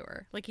nasty to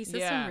her. Like, he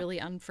says some really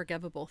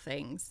unforgivable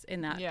things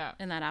in that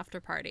after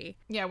party.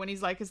 Yeah, when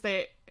he's like, is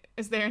there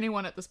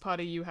anyone at this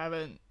party you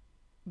haven't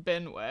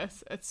been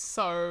with? It's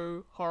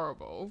so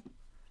horrible.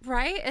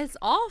 Right? It's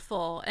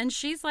awful. And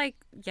she's like,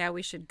 yeah,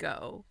 we should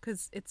go,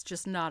 because it's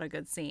just not a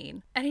good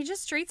scene. And he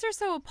just treats her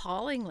so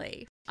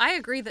appallingly. I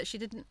agree that she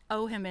didn't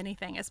owe him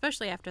anything,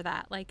 especially after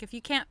that. Like, if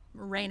you can't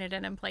rein it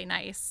in and play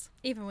nice,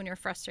 even when you're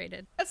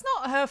frustrated. It's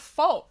not her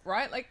fault,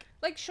 right?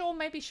 Like sure,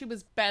 maybe she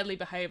was badly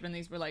behaved in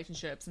these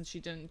relationships and she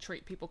didn't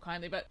treat people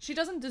kindly, but she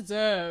doesn't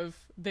deserve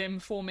them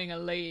forming a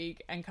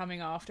league and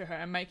coming after her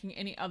and making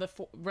any other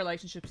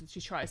relationships that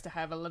she tries to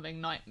have a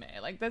living nightmare.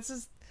 Like, this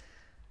is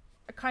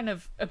kind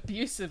of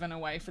abusive in a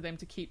way for them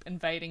to keep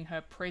invading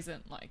her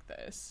present like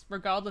this,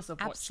 regardless of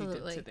what she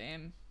did to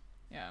them.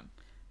 Yeah.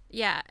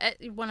 Yeah,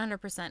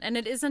 100%. And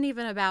it isn't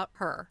even about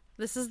her.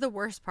 This is the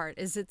worst part,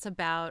 is it's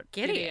about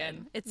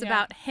Gideon. It's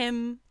about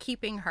him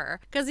keeping her.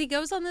 Because he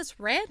goes on this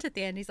rant at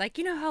the end. He's like,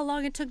 you know how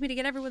long it took me to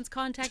get everyone's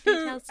contact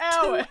details?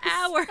 2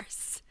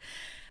 hours.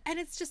 And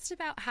it's just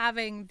about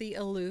having the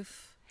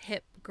aloof,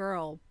 hip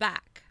girl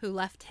back who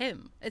left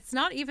him. It's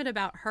not even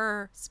about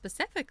her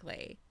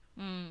specifically.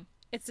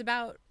 It's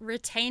about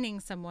retaining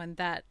someone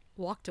that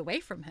walked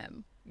away from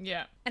him.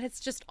 Yeah. And it's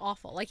just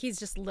awful. Like, he's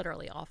just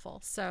literally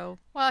awful. So,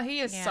 well,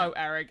 he is so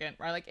arrogant,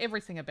 right? Like,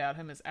 everything about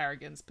him is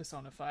arrogance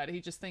personified. He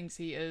just thinks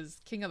he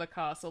is king of the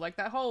castle. Like,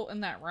 that whole,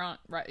 in that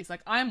rant, right? He's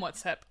like, I'm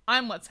what's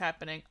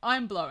happening.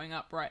 I'm blowing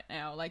up right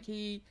now. Like,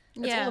 it's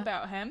all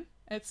about him.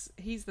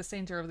 He's the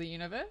center of the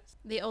universe.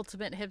 The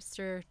ultimate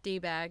hipster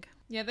D-bag.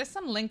 Yeah, there's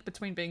some link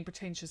between being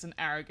pretentious and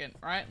arrogant,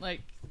 right?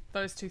 Like,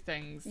 those two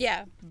things.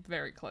 Yeah.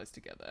 Very close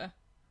together.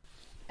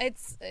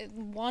 It's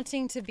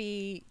wanting to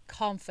be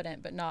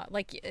confident, but not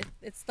like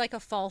it's like a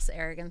false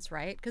arrogance,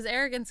 right? Because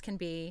arrogance can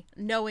be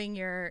knowing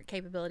your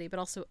capability, but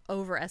also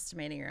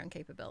overestimating your own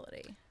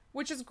capability.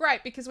 Which is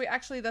great because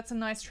that's a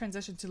nice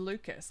transition to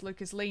Lucas.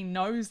 Lucas Lee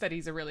knows that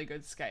he's a really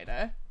good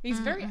skater. He's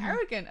very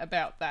arrogant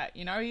about that,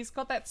 you know? He's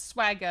got that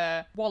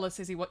swagger. Wallace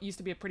says he used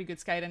to be a pretty good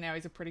skater, now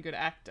he's a pretty good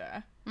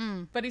actor.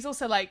 But he's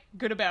also, like,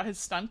 good about his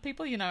stunt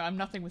people. You know, I'm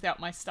nothing without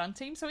my stunt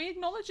team. So he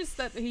acknowledges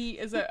that he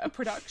is a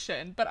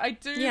production. But I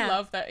do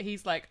love that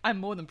he's like, I'm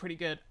more than pretty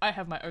good. I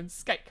have my own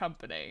skate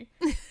company.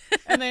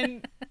 And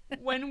then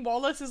when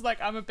Wallace is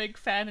like, I'm a big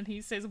fan, and he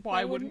says,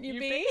 why wouldn't you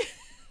be?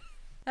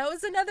 That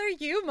was another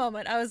you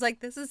moment. I was like,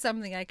 this is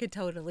something I could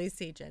totally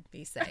see Jen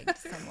B saying to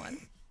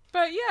someone.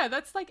 But yeah,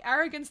 that's like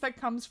arrogance that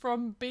comes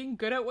from being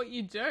good at what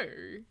you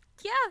do.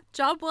 Yeah,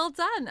 job well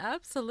done.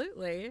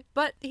 Absolutely.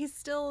 But he's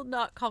still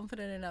not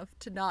confident enough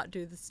to not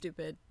do the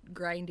stupid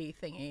grindy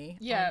thingy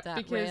on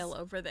that rail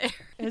over there.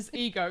 His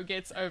ego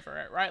gets over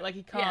it, right? Like,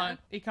 he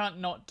can't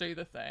not do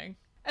the thing.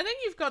 And then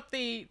you've got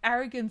the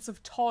arrogance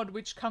of Todd,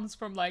 which comes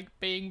from, like,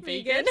 being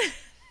vegan.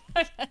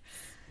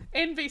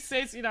 Envy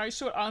says, you know,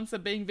 short answer,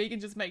 being vegan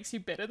just makes you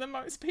better than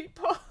most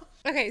people.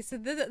 Okay, so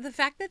the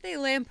fact that they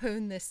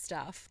lampoon this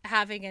stuff,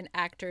 having an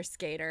actor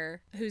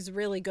skater who's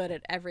really good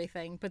at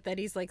everything, but that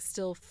he's, like,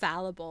 still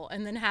fallible,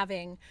 and then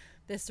having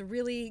this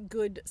really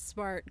good,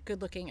 smart,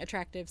 good-looking,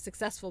 attractive,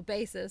 successful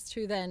bassist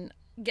who then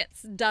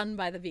gets done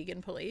by the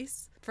vegan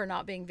police for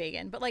not being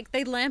vegan. But, like,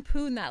 they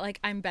lampoon that, like,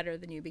 I'm better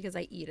than you because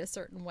I eat a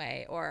certain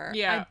way, or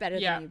I'm better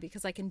than you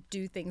because I can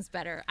do things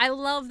better. I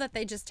love that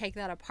they just take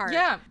that apart.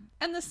 Yeah,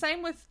 and the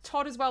same with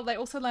Todd as well. They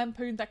also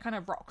lampoon that kind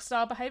of rock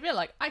star behavior.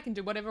 Like, I can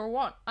do whatever I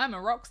want. I'm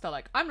a rock star.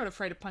 Like, I'm not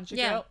afraid to punch a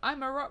girl.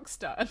 I'm a rock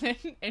star. And then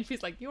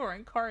Envy's like, you're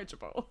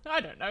incorrigible.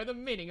 I don't know the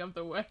meaning of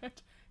the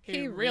word.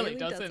 He really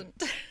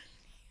doesn't.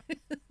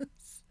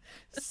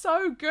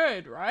 So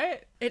good,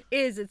 right? It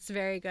is. It's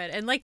very good.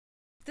 And, like,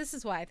 this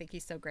is why I think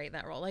he's so great in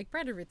that role. Like,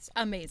 Brandon Routh's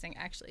amazing,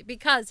 actually,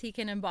 because he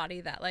can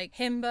embody that, like,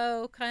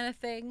 himbo kind of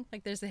thing.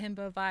 Like, there's a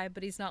himbo vibe,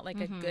 but he's not, like,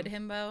 a good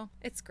himbo.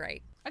 It's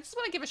great. I just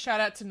want to give a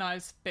shout out to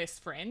Nai's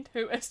best friend,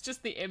 who is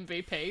just the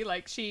MVP.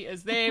 Like, she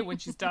is there when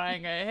she's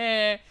dyeing her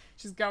hair.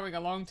 She's going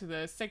along to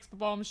the sex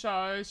bomb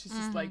show. She's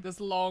just, like, this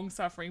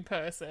long-suffering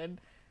person.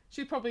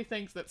 She probably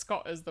thinks that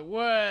Scott is the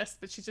worst,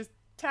 but she just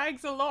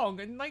tags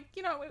along. And, like,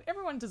 you know,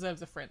 everyone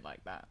deserves a friend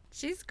like that.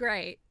 She's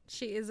great.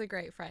 She is a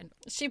great friend.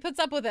 She puts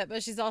up with it,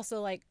 but she's also,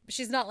 like,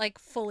 she's not, like,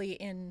 fully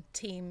in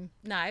Team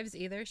Knives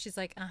either. She's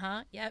like,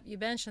 yep, you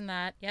mentioned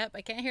that. Yep,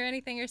 I can't hear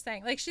anything you're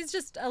saying. Like, she's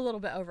just a little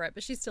bit over it,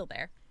 but she's still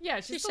there. Yeah,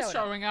 she's still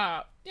showing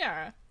up.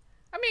 Yeah.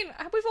 I mean,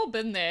 we've all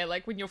been there,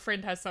 like, when your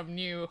friend has some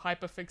new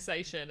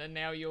hyperfixation and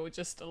now you're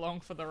just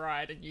along for the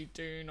ride and you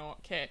do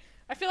not care.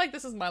 I feel like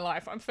this is my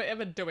life. I'm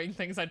forever doing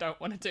things I don't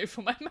want to do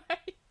for my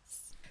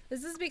mates.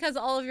 This is because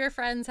all of your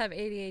friends have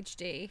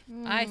ADHD.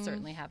 I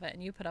certainly have it,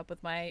 and you put up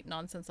with my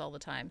nonsense all the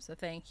time, so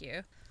thank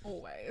you.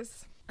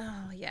 Always.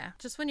 Oh, yeah.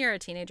 Just when you're a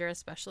teenager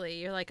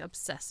especially, you're, like,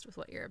 obsessed with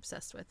what you're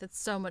obsessed with. It's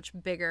so much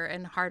bigger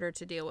and harder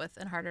to deal with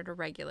and harder to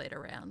regulate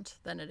around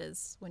than it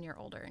is when you're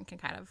older and can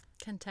kind of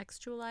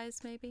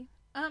contextualize, maybe.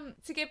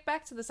 To get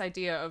back to this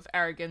idea of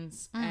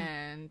arrogance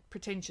and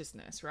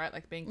pretentiousness, right?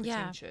 Like, being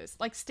pretentious.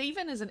 Like,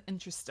 Stephen is an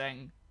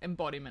interesting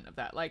embodiment of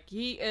that. Like,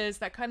 he is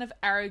that kind of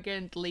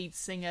arrogant lead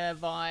singer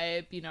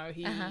vibe, you know,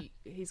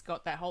 he's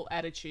got that whole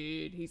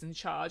attitude, he's in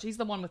charge, he's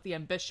the one with the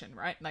ambition,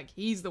 right? Like,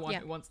 he's the one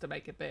who wants to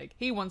make it big,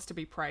 he wants to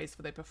be praised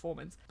for their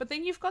performance. But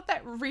then you've got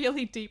that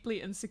really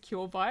deeply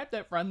insecure vibe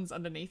that runs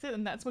underneath it,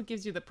 and that's what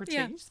gives you the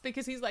pretense,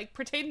 because he's like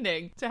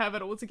pretending to have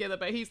it all together,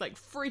 but he's like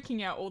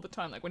freaking out all the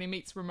time. Like, when he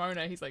meets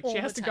Ramona, he's like, she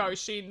has to go,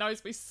 she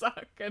knows we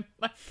suck. And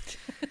like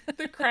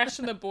the Crash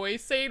and the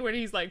Boys scene when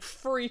he's like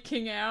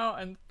freaking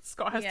out and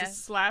Scott has to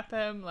slap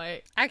him.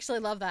 Like, I actually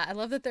love that. I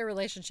love that their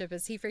relationship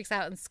is he freaks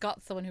out and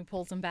Scott's the one who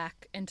pulls him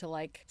back into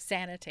like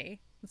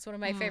sanity. It's one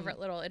of my favorite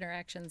little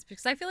interactions,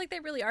 because I feel like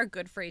they really are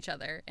good for each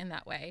other in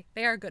that way.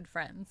 They are good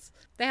friends.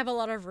 They have a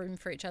lot of room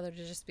for each other to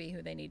just be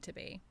who they need to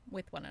be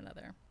with one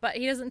another. But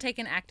he doesn't take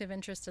an active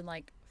interest in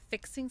like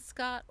fixing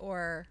Scott,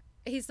 or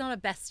he's not a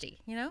bestie,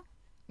 you know?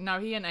 No,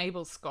 he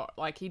enables Scott.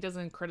 Like, he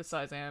doesn't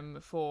criticize him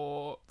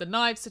for the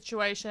knife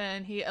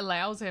situation. He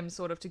allows him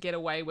sort of to get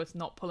away with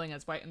not pulling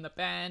his weight in the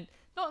band.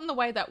 Not in the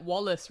way that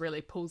Wallace really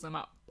pulls him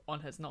up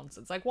on his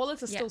nonsense. Like,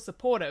 Wallace is still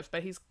supportive,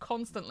 but he's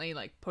constantly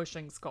like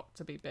pushing Scott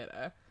to be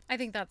better. I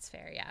think that's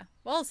fair, yeah.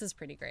 Wallace is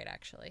pretty great,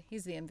 actually.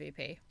 He's the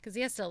MVP, because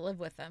he has to live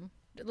with them.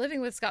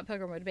 Living with Scott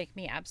Pilgrim would make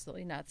me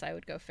absolutely nuts. I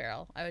would go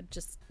feral. I would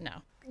just,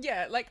 no.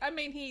 Yeah, like, I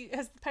mean, he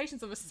has the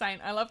patience of a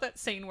saint. I love that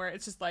scene where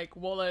it's just like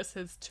Wallace,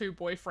 his two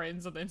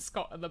boyfriends, and then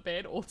Scott in the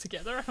bed all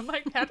together. I'm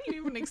like, how do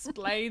you even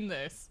explain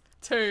this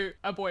to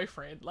a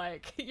boyfriend?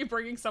 Like, you're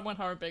bringing someone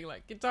home being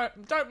like,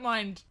 don't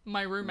mind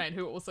my roommate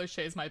who also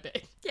shares my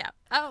bed. Yeah.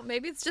 Oh,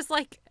 maybe it's just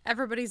like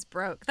everybody's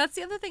broke. That's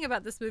the other thing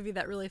about this movie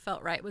that really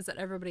felt right, was that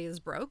everybody is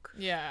broke.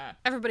 Yeah.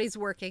 Everybody's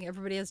working.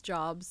 Everybody has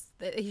jobs.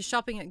 He's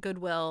shopping at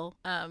Goodwill.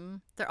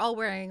 They're all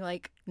wearing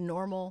like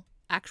normal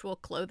actual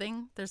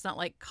clothing. There's not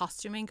like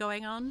costuming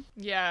going on.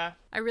 Yeah.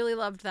 I really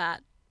loved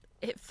that.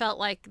 It felt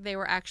like they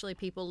were actually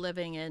people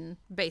living in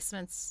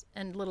basements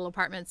and little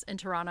apartments in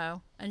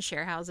Toronto and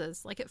share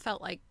houses. Like, it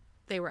felt like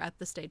they were at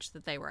the stage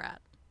that they were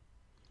at.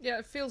 Yeah,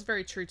 it feels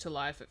very true to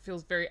life. It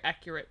feels very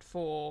accurate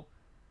for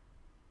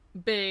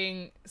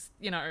being,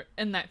 you know,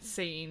 in that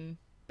scene,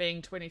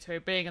 being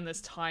 22, being in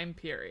this time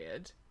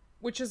period.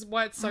 Which is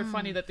why it's so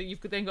funny that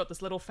you've then got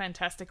this little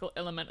fantastical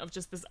element of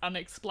just this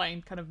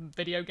unexplained kind of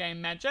video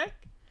game magic.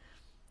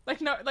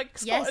 Like, no, like,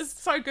 Scott is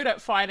so good at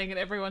fighting, and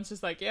everyone's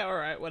just like, yeah, all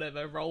right,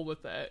 whatever, roll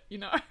with it, you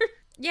know?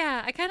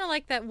 Yeah, I kind of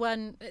like that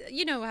one.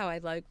 You know how I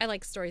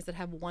like stories that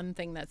have one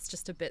thing that's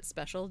just a bit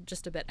special,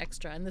 just a bit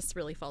extra, and this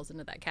really falls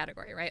into that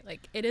category, right?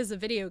 Like, it is a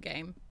video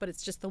game, but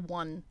it's just the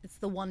one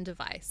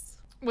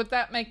device. Would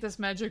that make this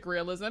magic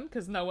realism?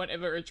 Because no one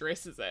ever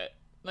addresses it.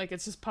 Like,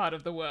 it's just part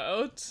of the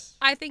world.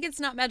 I think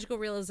it's not magical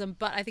realism,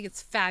 but I think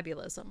it's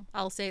fabulism.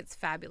 I'll say it's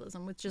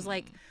fabulism, which is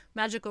like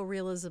magical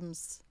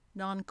realism's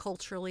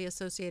non-culturally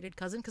associated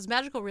cousin, because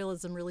magical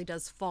realism really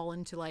does fall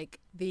into like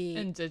the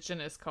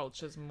indigenous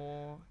cultures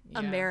more.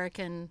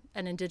 American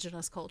and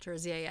indigenous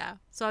cultures. Yeah.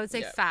 So I would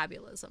say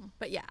fabulism.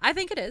 But yeah, I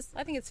think it is.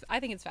 I think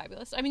it's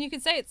fabulous. I mean, you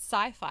could say it's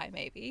sci-fi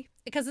maybe,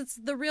 because it's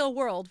the real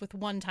world with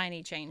one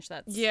tiny change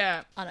that's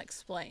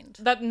unexplained.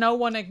 That no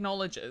one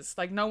acknowledges.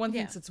 Like, no one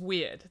thinks it's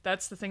weird.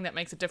 That's the thing that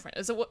makes it different.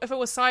 If it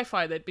was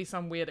sci-fi, there'd be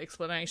some weird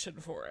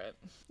explanation for it.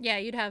 Yeah,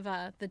 you'd have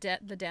the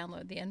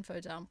download, the info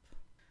dump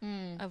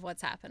of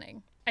what's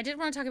happening. I did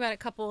want to talk about a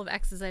couple of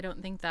exes I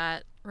don't think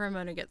that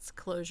Ramona gets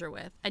closure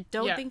with. I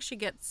don't think she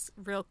gets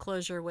real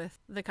closure with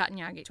the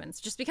Katanyagi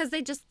twins, just because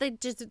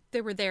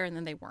they were there and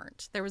then they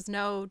weren't. There was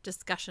no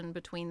discussion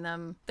between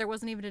them. There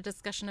wasn't even a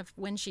discussion of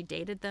when she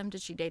dated them.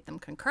 Did she date them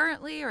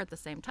concurrently or at the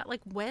same time?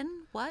 Like,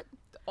 when? What?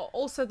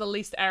 Also the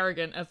least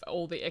arrogant of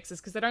all the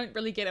exes, because they don't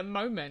really get a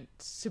moment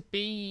to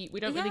be. We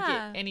don't really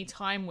get any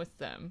time with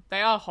them.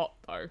 They are hot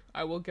though.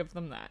 I will give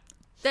them that.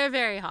 They're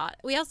very hot.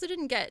 We also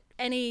didn't get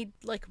any,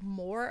 like,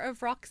 more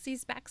of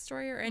Roxy's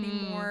backstory or any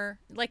more,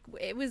 like,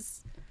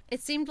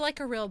 it seemed like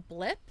a real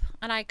blip,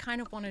 and I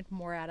kind of wanted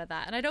more out of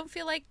that. And I don't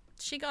feel like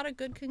she got a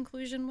good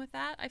conclusion with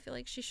that. I feel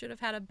like she should have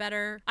had a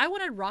better... I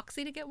wanted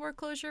Roxy to get more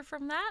closure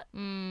from that.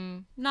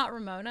 Not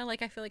Ramona.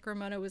 Like, I feel like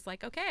Ramona was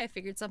like, okay, I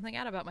figured something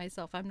out about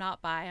myself. I'm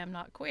not bi. I'm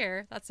not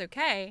queer. That's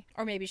okay.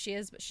 Or maybe she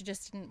is, but she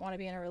just didn't want to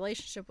be in a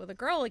relationship with a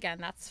girl again.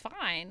 That's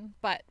fine.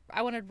 But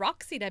I wanted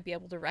Roxy to be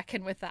able to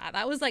reckon with that.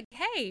 That was like,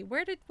 hey,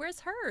 where's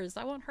hers?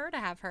 I want her to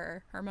have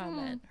her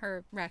moment,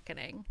 her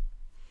reckoning.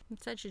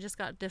 Instead, she just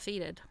got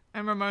defeated.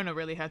 And Ramona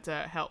really had to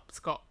help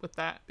Scott with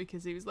that,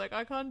 because he was like,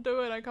 I can't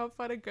do it. I can't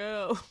fight a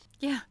girl.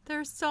 Yeah,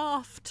 they're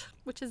soft,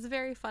 which is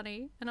very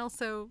funny. And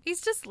also, he's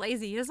just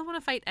lazy. He doesn't want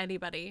to fight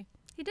anybody.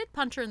 He did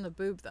punch her in the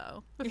boob,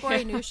 though, before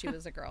he knew she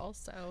was a girl.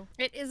 So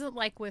it isn't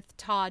like with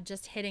Todd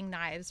just hitting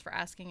knives for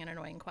asking an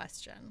annoying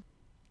question.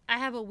 I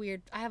have a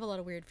lot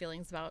of weird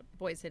feelings about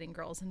boys hitting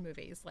girls in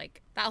movies.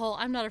 Like, that whole,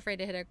 I'm not afraid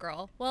to hit a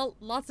girl. Well,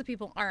 lots of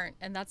people aren't,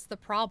 and that's the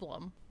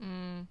problem.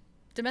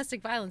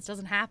 Domestic violence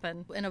doesn't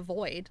happen in a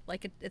void.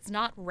 Like, it's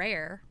not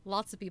rare.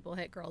 Lots of people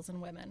hit girls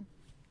and women.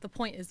 The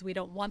point is we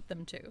don't want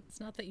them to. It's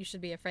not that you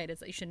should be afraid. It's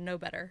that you should know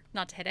better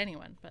not to hit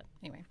anyone. But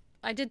anyway.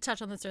 I did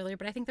touch on this earlier,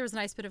 but I think there was a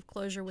nice bit of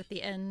closure with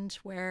the end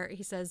where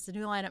he says, the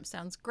new lineup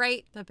sounds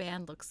great. The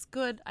band looks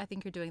good. I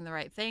think you're doing the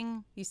right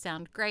thing. You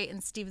sound great.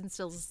 And Steven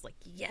Stills is like,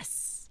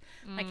 yes.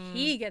 Like,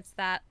 he gets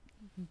that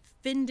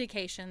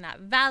vindication,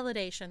 that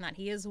validation that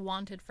he is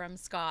wanted from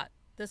Scott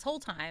this whole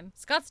time.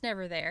 Scott's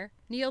never there.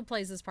 Neil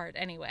plays his part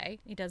anyway.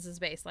 He does his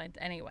bass line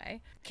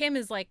anyway. Kim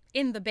is like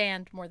in the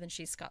band more than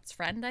she's Scott's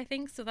friend, I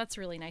think. So that's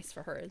really nice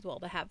for her as well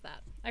to have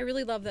that. I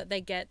really love that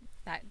they get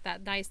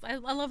that nice. I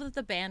love that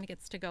the band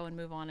gets to go and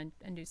move on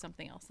and do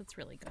something else. It's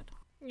really good.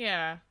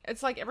 Yeah.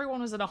 It's like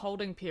everyone was in a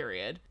holding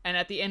period, and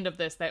at the end of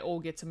this, they all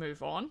get to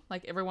move on.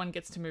 Like, everyone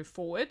gets to move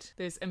forward.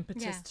 There's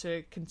impetus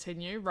to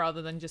continue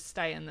rather than just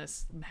stay in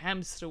this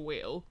hamster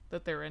wheel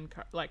that they're in,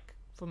 like,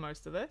 for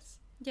most of this.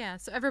 Yeah,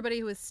 so everybody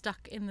who is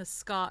stuck in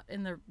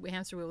the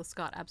hamster wheel with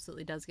Scott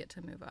absolutely does get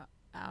to move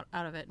out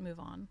of it and move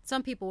on.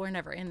 Some people were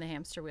never in the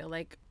hamster wheel.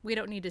 Like, we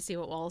don't need to see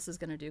what Wallace is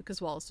going to do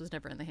because Wallace was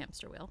never in the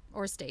hamster wheel.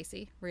 Or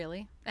Stacy,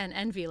 really. And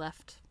Envy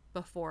left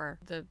before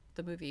the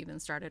movie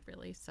even started,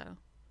 really, so...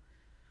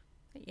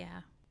 But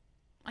yeah,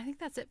 I think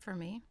that's it for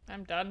me.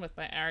 I'm done with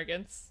my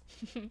arrogance.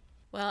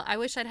 Well, I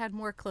wish I'd had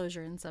more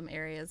closure in some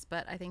areas,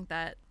 but I think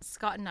that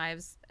Scott and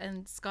Ives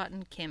and Scott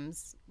and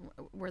Kim's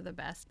were the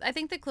best. I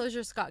think the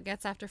closure Scott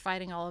gets after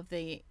fighting all of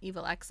the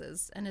evil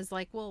exes and is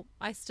like, well,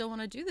 I still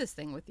want to do this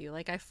thing with you.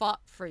 Like, I fought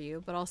for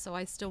you, but also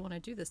I still want to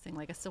do this thing.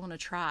 Like, I still want to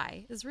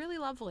try is really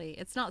lovely.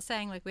 It's not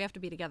saying, like, we have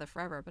to be together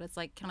forever, but it's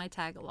like, can I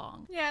tag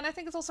along? Yeah, and I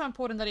think it's also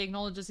important that he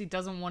acknowledges he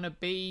doesn't want to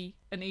be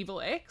an evil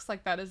ex.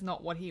 Like, that is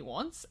not what he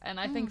wants. And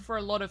I think for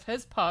a lot of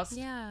his past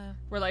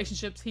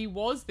relationships, he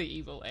was the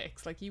evil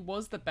ex. Like, he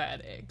was the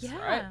bad ex,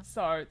 right?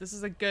 So this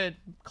is a good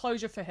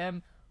closure for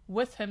him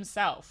with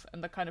himself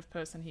and the kind of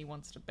person he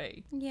wants to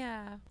be.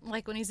 Yeah.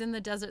 Like when he's in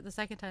the desert the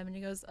second time and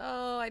he goes,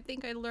 oh, I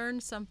think I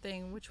learned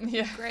something, which would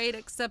be great,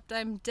 except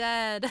I'm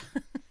dead.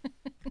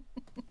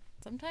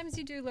 Sometimes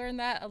you do learn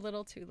that a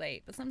little too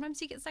late, but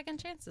sometimes you get second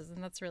chances,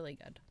 and that's really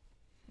good.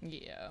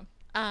 Yeah.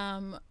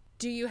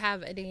 Do you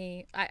have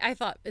any... I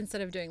thought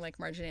instead of doing like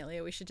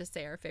Marginalia, we should just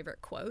say our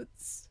favorite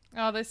quotes.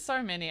 Oh, there's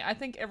so many. I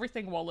think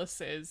everything Wallace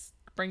says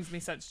brings me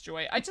such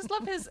joy. I just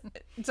love his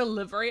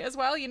delivery as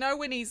well. You know,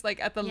 when he's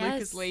like at the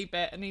Lucas Lee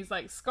bit and he's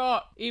like,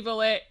 Scott,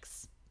 evil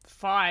ex,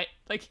 fight.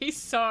 Like, he's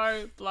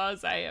so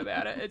blasé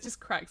about it. It just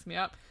cracks me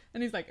up.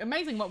 And he's like,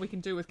 amazing what we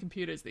can do with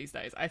computers these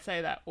days. I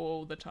say that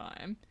all the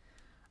time.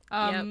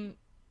 And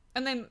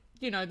then,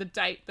 you know, the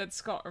date that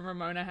Scott and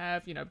Ramona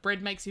have, you know,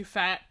 bread makes you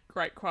fat.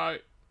 Great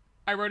quote.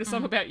 I wrote a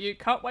song about you.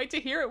 Can't wait to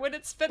hear it when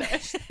it's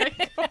finished.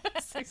 Like,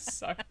 honestly,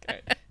 so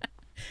good.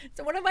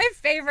 It's one of my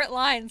favorite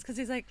lines because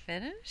he's like,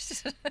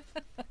 finished?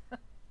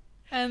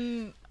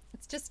 And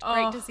it's just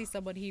great to see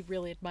someone he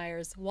really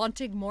admires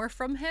wanting more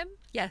from him.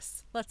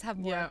 Yes, let's have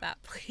more of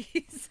that,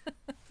 please.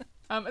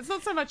 It's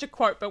not so much a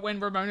quote, but when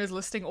Ramona's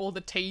listing all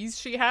the teas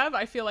she have,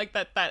 I feel like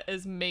that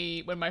is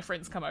me when my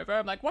friends come over.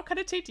 I'm like, what kind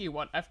of tea do you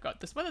want? I've got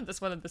this one and this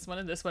one and this one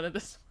and this one and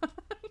this one.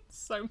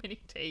 So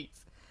many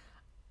teas.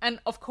 And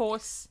of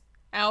course,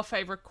 our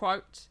favourite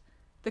quote,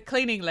 the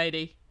cleaning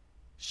lady,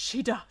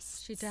 she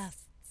does. She does.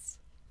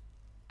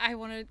 I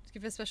want to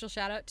give a special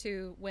shout out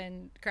to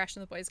when Crash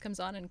and the Boys comes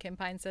on and Kim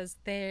Pine says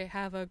they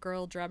have a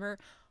girl drummer.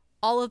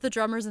 All of the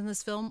drummers in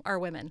this film are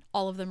women.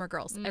 All of them are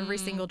girls. Every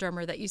single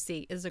drummer that you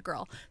see is a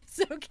girl.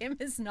 So Kim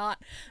is not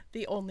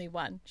the only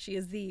one. She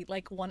is the,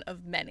 like, one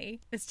of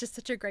many. It's just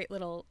such a great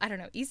little, I don't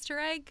know, Easter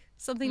egg,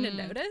 something to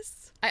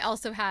notice. I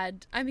also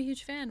had, I'm a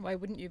huge fan, why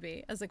wouldn't you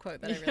be, as a quote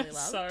that I really loved.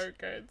 So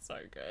good, so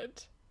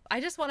good. I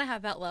just want to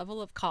have that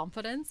level of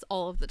confidence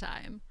all of the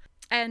time.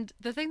 And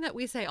the thing that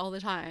we say all the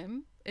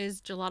time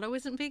is gelato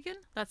isn't vegan.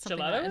 That's something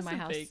gelato that in my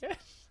house. Vegan.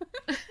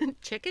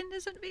 Chicken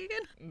isn't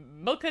vegan.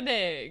 Milk and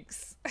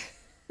eggs.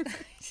 He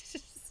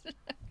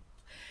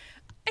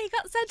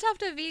got sent off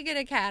to Vegan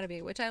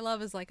Academy, which I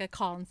love as like a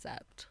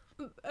concept.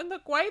 And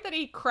the way that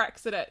he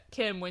cracks it at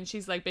Kim when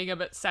she's like being a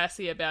bit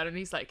sassy about it, and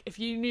he's like, if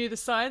you knew the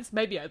science,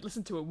 maybe I'd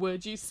listen to a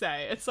word you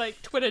say. It's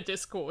like Twitter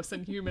discourse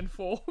in human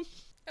form.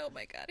 Oh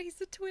my god,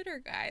 he's a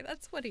Twitter guy.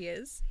 That's what he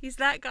is. He's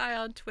that guy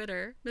on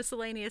Twitter.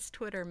 Miscellaneous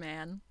Twitter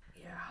man.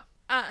 Yeah.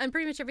 And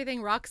pretty much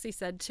everything Roxy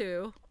said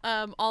too.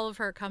 All of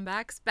her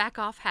comebacks. Back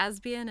off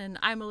has-been and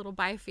I'm a little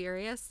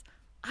bi-furious.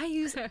 I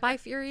use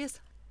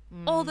bi-furious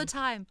all the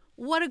time.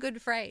 What a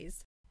good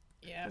phrase.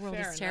 Yeah, the world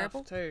fair is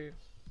terrible enough too.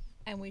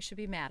 And we should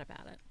be mad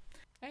about it.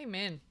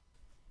 Amen.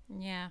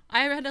 Yeah.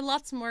 I had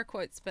lots more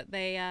quotes, but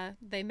they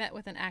met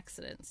with an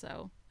accident,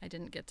 so I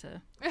didn't get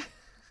to...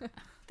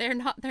 They're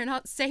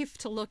not safe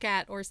to look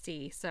at or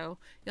see, so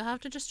you'll have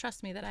to just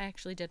trust me that I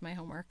actually did my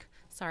homework.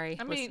 Sorry,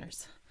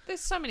 listeners.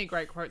 There's so many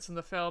great quotes in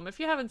the film. If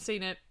you haven't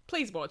seen it,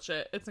 please watch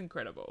it. It's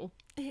incredible.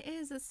 It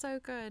is. It's so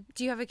good.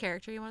 Do you have a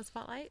character you want to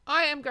spotlight?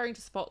 I am going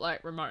to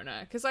spotlight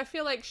Ramona, because I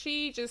feel like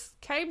she just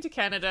came to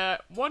Canada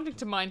wanting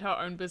to mind her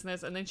own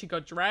business, and then she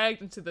got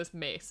dragged into this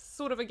mess,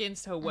 sort of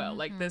against her will.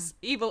 Like, this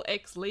evil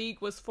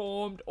ex-league was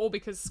formed, all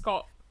because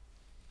Scott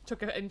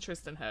took an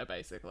interest in her,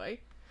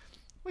 basically.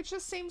 Which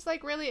just seems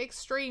like really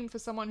extreme for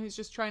someone who's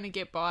just trying to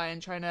get by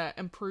and trying to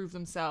improve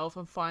themselves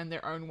and find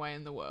their own way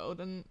in the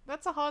world. And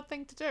that's a hard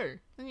thing to do.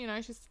 And, you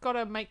know, she's got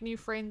to make new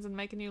friends and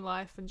make a new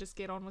life and just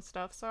get on with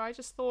stuff. So I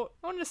just thought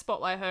I wanted to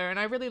spotlight her. And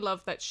I really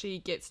love that she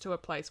gets to a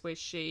place where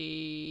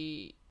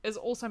she is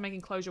also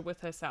making closure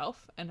with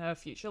herself and her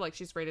future. Like,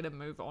 she's ready to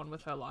move on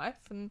with her life.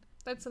 And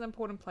that's an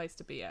important place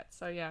to be at.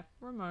 So yeah,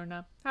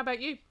 Ramona. How about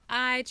you?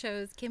 I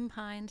chose Kim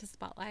Pine to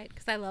spotlight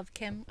because I love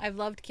Kim. I've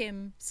loved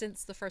Kim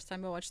since the first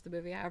time I watched the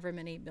movie, however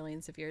many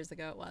millions of years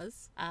ago it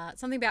was.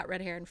 Something about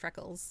red hair and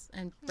freckles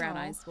and brown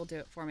eyes will do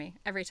it for me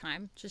every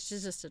time. She's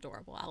just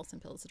adorable. Alison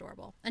Pill is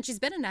adorable. And she's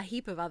been in a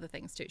heap of other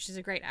things too. She's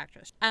a great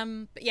actress.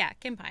 But yeah,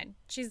 Kim Pine.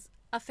 She's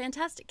a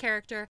fantastic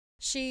character.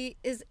 She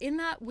is in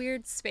that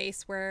weird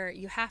space where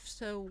you have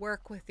to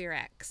work with your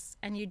ex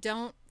and you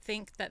don't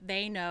think that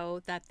they know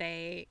that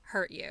they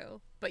hurt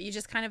you, but you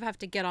just kind of have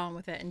to get on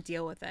with it and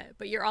deal with it.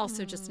 But you're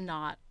also just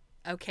not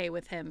okay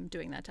with him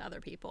doing that to other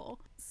people.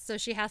 So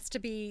she has to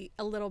be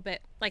a little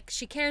bit like,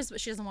 she cares, but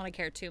she doesn't want to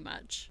care too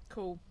much.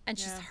 Cool. And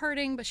she's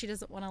hurting, but she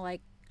doesn't want to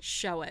like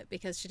show it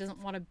because she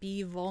doesn't want to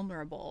be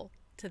vulnerable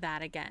to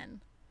that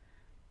again.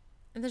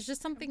 And there's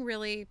just something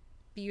really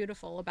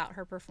beautiful about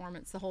her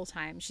performance the whole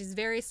time. She's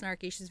very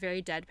snarky, she's very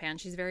deadpan,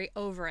 she's very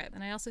over it.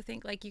 And I also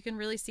think like you can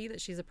really see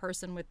that she's a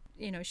person with,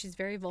 you know, she's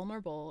very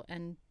vulnerable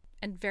and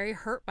very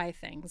hurt by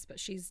things, but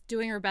she's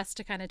doing her best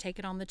to kind of take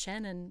it on the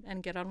chin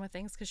and get on with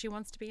things because she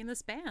wants to be in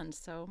this band.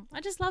 So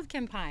I just love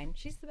Kim Pine.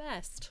 She's the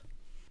best.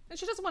 And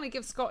she doesn't want to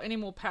give Scott any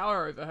more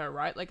power over her,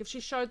 right? Like, if she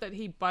showed that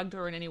he bugged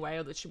her in any way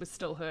or that she was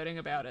still hurting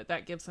about it,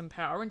 that gives him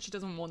power, and she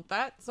doesn't want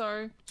that.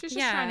 So she's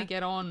just trying to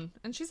get on.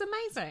 And she's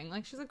amazing.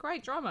 Like, she's a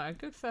great drummer.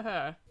 Good for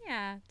her.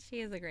 Yeah,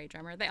 she is a great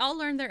drummer. They all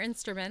learned their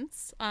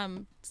instruments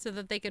so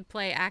that they could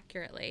play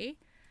accurately.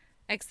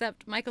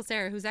 Except Michael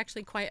Cera, who's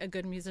actually quite a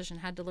good musician,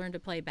 had to learn to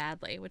play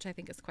badly, which I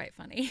think is quite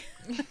funny.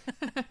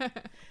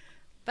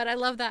 But I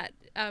love that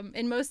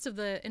in most of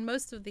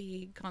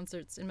the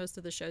concerts, in most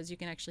of the shows, you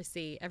can actually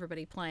see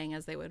everybody playing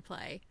as they would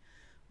play.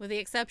 With the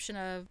exception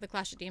of the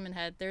Clash at Demon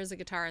Head, there is a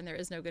guitar and there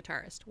is no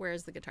guitarist. Where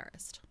is the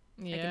guitarist?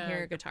 Yeah, I can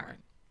hear a guitar.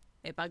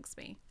 It bugs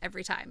me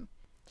every time.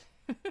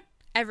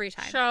 Every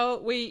time.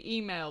 Shall we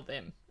email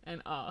them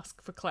and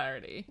ask for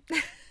clarity?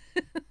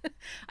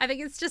 I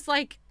think it's just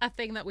like a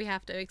thing that we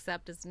have to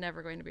accept is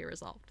never going to be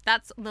resolved.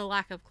 That's the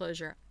lack of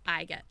closure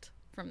I get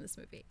from this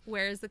movie.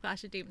 Where is the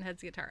Clash of Demon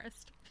Head's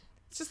guitarist?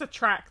 It's just a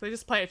track. They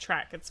just play a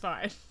track. It's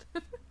fine.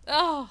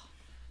 Oh.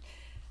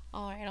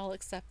 All right, I'll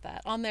accept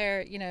that. On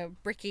their, you know,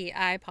 bricky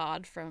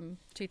iPod from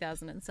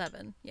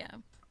 2007. Yeah.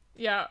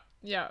 Yeah.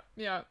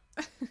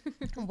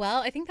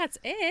 Well, I think that's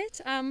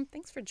it.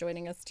 Thanks for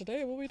joining us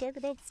today when we talk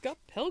about Scott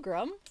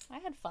Pilgrim. I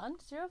had fun.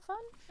 Did you have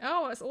fun?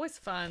 Oh, it's always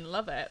fun.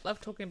 Love it.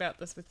 Love talking about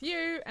this with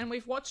you. And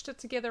we've watched it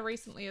together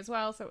recently as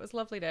well, so it was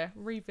lovely to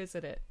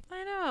revisit it.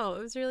 I know.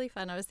 It was really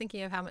fun. I was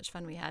thinking of how much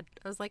fun we had.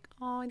 I was like,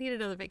 oh, I need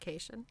another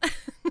vacation.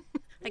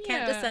 I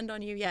can't descend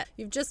on you yet.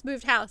 You've just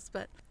moved house,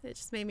 but it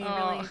just made me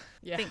really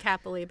think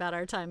happily about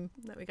our time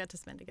that we got to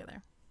spend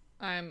together.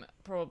 I'm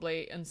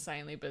probably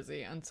insanely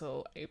busy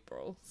until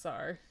April,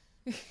 so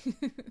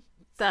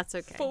that's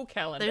okay. Full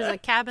calendar.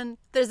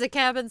 There's a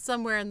cabin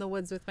somewhere in the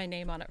woods with my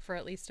name on it for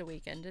at least a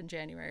weekend in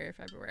January or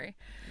February.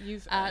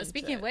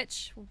 Speaking of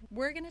which,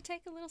 we're gonna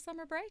take a little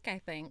summer break, I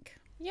think.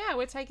 Yeah,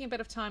 we're taking a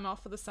bit of time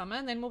off for the summer,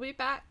 and then we'll be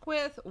back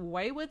with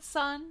Wayward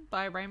Son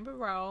by Rainbow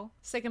Rowell,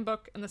 second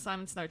book in the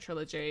Simon Snow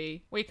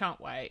trilogy. We can't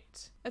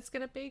wait. It's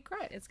going to be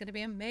great. It's going to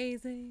be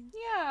amazing.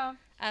 Yeah.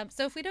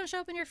 So if we don't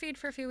show up in your feed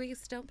for a few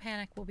weeks, don't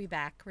panic. We'll be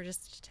back. We're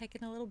just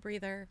taking a little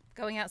breather,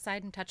 going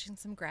outside and touching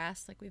some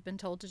grass like we've been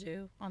told to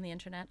do on the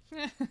internet.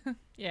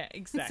 Yeah,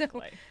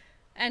 exactly.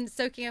 And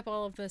soaking up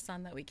all of the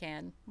sun that we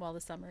can while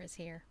the summer is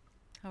here,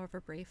 however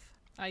brief.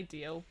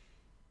 Ideal.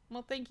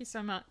 Well, thank you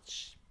so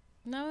much.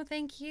 No,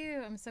 thank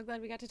you. I'm so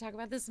glad we got to talk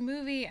about this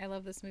movie. I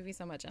love this movie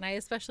so much. And I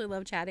especially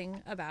love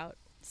chatting about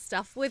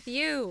stuff with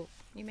you.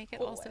 You make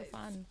it all so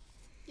fun.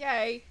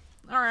 Yay.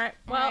 All right.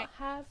 Well,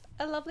 have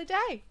a lovely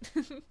day.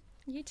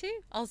 You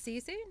too. I'll see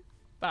you soon.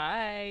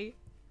 Bye.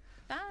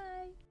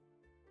 Bye.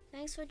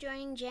 Thanks for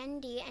joining Gen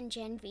D and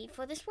Gen V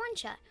for this one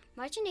shot.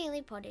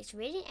 Martinelli Pod is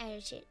written,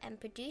 edited, and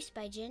produced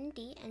by Gen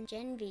D and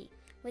Gen V,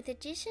 with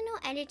additional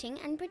editing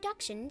and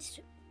production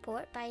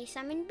support by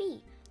Simon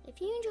B. If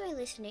you enjoy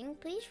listening,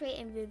 please rate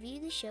and review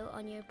the show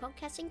on your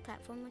podcasting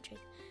platform of choice.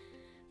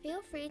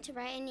 Feel free to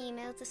write an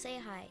email to say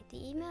hi.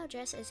 The email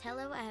address is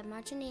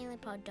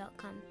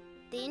hello@martinellipod.com.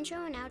 The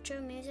intro and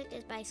outro music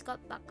is by Scott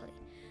Buckley.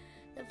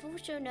 The full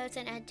show notes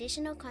and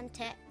additional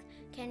content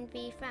can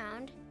be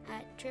found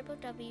at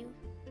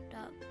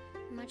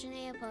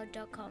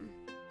www.martinellipod.com.